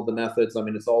materials and all the methods, I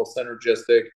mean, it's all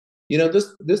synergistic.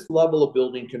 This level of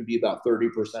building can be about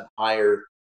 30% higher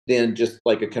than just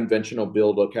like a conventional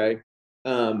build. Okay.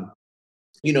 um,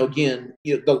 again,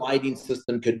 the lighting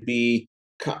system could be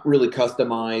really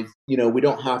customized. We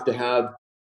don't have to have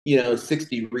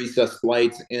 60 recessed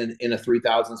lights in a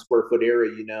 3,000 square foot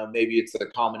area. Maybe it's a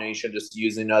combination, just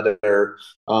using other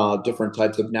different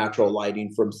types of natural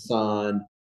lighting from sun,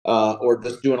 or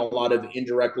just doing a lot of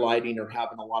indirect lighting, or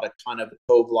having a lot of kind of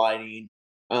cove lighting,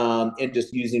 and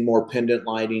just using more pendant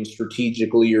lighting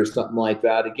strategically or something like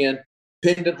that. Again,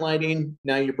 pendant lighting,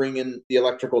 now you're bringing the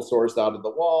electrical source out of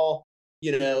the wall.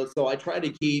 So I try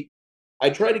to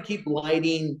keep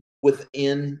lighting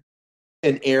within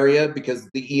an area, because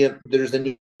there's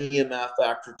an EMF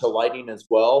factor to lighting as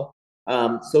well.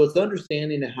 So it's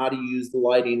understanding how to use the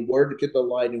lighting, where to get the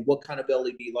lighting, what kind of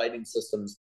LED lighting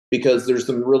systems, because there's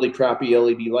some really crappy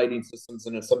LED lighting systems,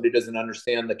 and if somebody doesn't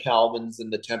understand the kelvins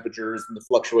and the temperatures and the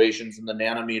fluctuations and the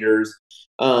nanometers,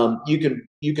 you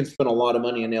can spend a lot of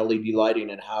money in LED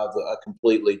lighting and have a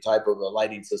completely type of a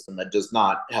lighting system that does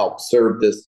not help serve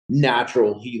this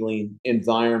natural healing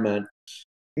environment.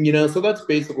 So that's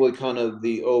basically kind of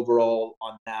the overall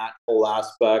on that whole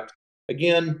aspect.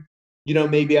 Again,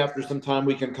 maybe after some time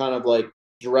we can kind of like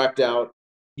direct out,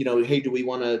 hey, do we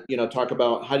want to, talk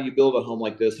about how do you build a home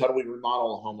like this? How do we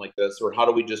remodel a home like this? Or how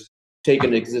do we just take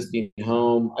an existing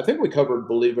home? I think we covered,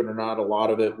 believe it or not, a lot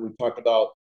of it. We talked about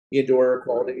indoor air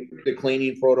quality, the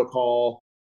cleaning protocol.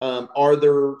 Are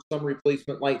there some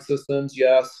replacement light systems?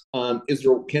 Yes.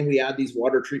 Can we add these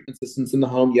water treatment systems in the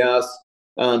home? Yes.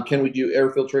 Can we do air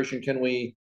filtration? Can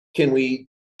we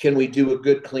do a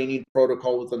good cleaning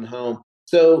protocol within the home?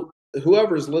 So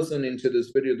whoever's listening to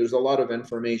this video, there's a lot of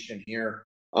information here.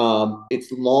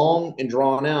 It's long and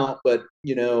drawn out, but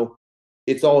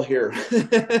it's all here.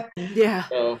 Yeah,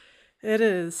 So it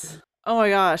is. Oh my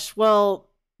gosh. Well,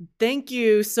 Thank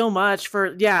you so much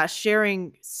for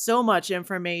sharing so much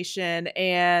information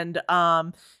and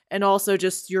also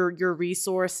just your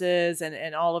resources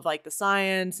and all of like the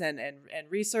science and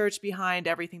research behind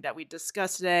everything that we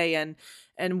discussed today and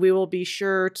we will be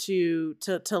sure to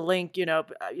link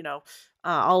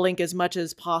I'll link as much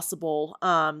as possible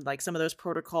like some of those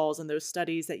protocols and those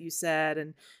studies that you said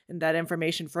and that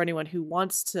information for anyone who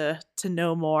wants to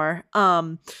know more.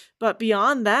 But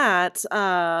beyond that,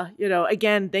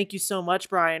 again, thank you so much,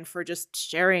 Brian, for just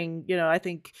sharing. I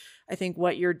think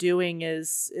what you're doing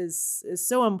is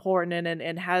so important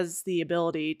and has the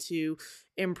ability to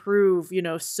improve,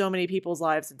 so many people's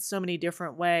lives in so many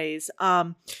different ways.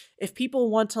 If people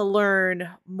want to learn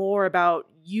more about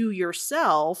you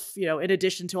yourself, in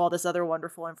addition to all this other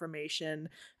wonderful information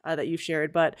that you've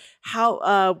shared, but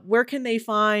where can they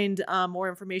find more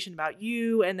information about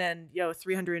you and then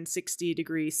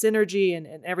 360-degree synergy and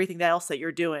everything else that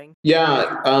you're doing?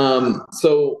 Yeah.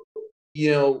 So,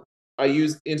 I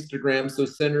use Instagram. So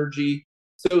Synergy.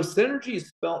 So Synergy is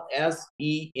spelled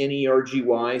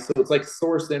Senergy. So it's like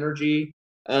source energy.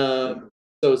 So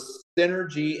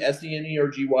Synergy,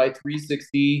 Senergy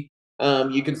 360.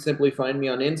 You can simply find me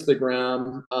on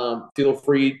Instagram. Feel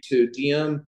free to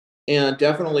DM and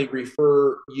definitely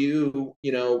refer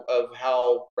of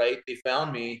how right they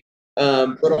found me.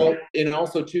 And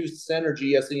also to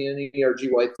Synergy,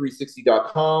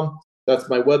 Senergy360.com. That's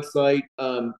my website.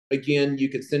 Again, you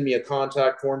could send me a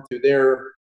contact form through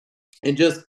there and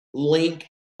just link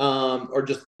or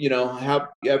just, have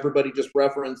everybody just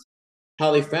reference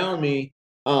how they found me.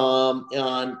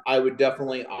 And I would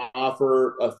definitely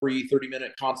offer a free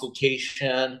 30-minute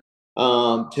consultation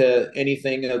to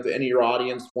anything of any of your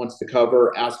audience wants to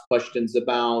cover, ask questions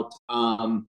about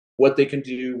what they can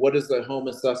do. What does the home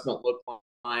assessment look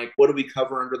like? What do we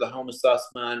cover under the home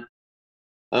assessment?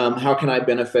 How can I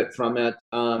benefit from it?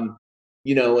 And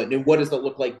what does it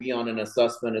look like beyond an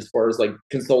assessment as far as like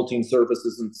consulting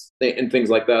services and things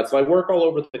like that? So I work all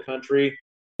over the country.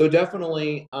 So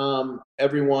definitely,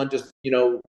 everyone, just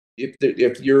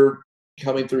if you're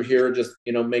coming through here, just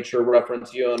make sure to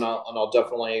reference you, and I'll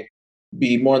definitely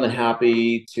be more than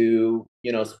happy to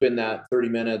spend that 30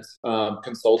 minutes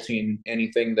consulting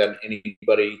anything that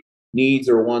anybody needs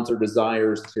or wants or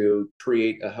desires to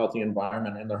create a healthy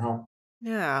environment in their home.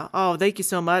 Yeah. Oh, thank you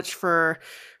so much for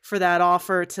that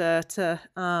offer to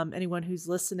anyone who's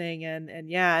listening and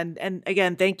yeah and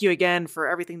again, thank you again for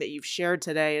everything that you've shared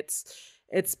today.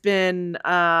 It's been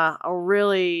a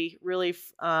really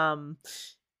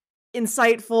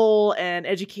insightful and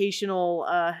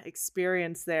educational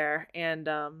experience there and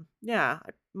yeah,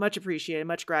 much appreciated,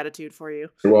 much gratitude for you.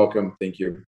 You're welcome. Thank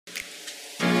you.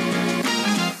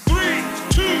 Three,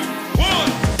 two,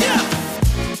 one.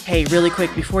 Hey, really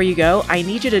quick before you go, I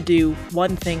need you to do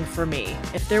one thing for me.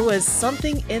 If there was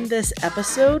something in this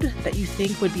episode that you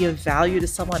think would be of value to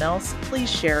someone else, please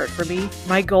share it for me.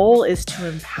 My goal is to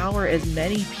empower as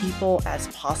many people as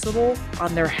possible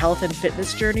on their health and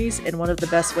fitness journeys, and one of the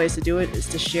best ways to do it is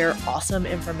to share awesome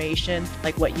information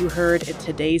like what you heard in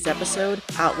today's episode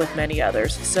out with many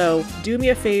others. So do me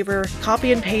a favor,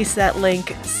 copy and paste that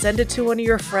link, send it to one of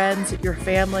your friends, your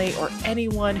family, or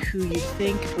anyone who you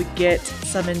think would get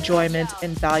some enjoyment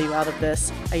and value out of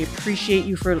this. I appreciate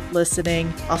you for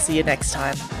listening. I'll see you next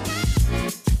time.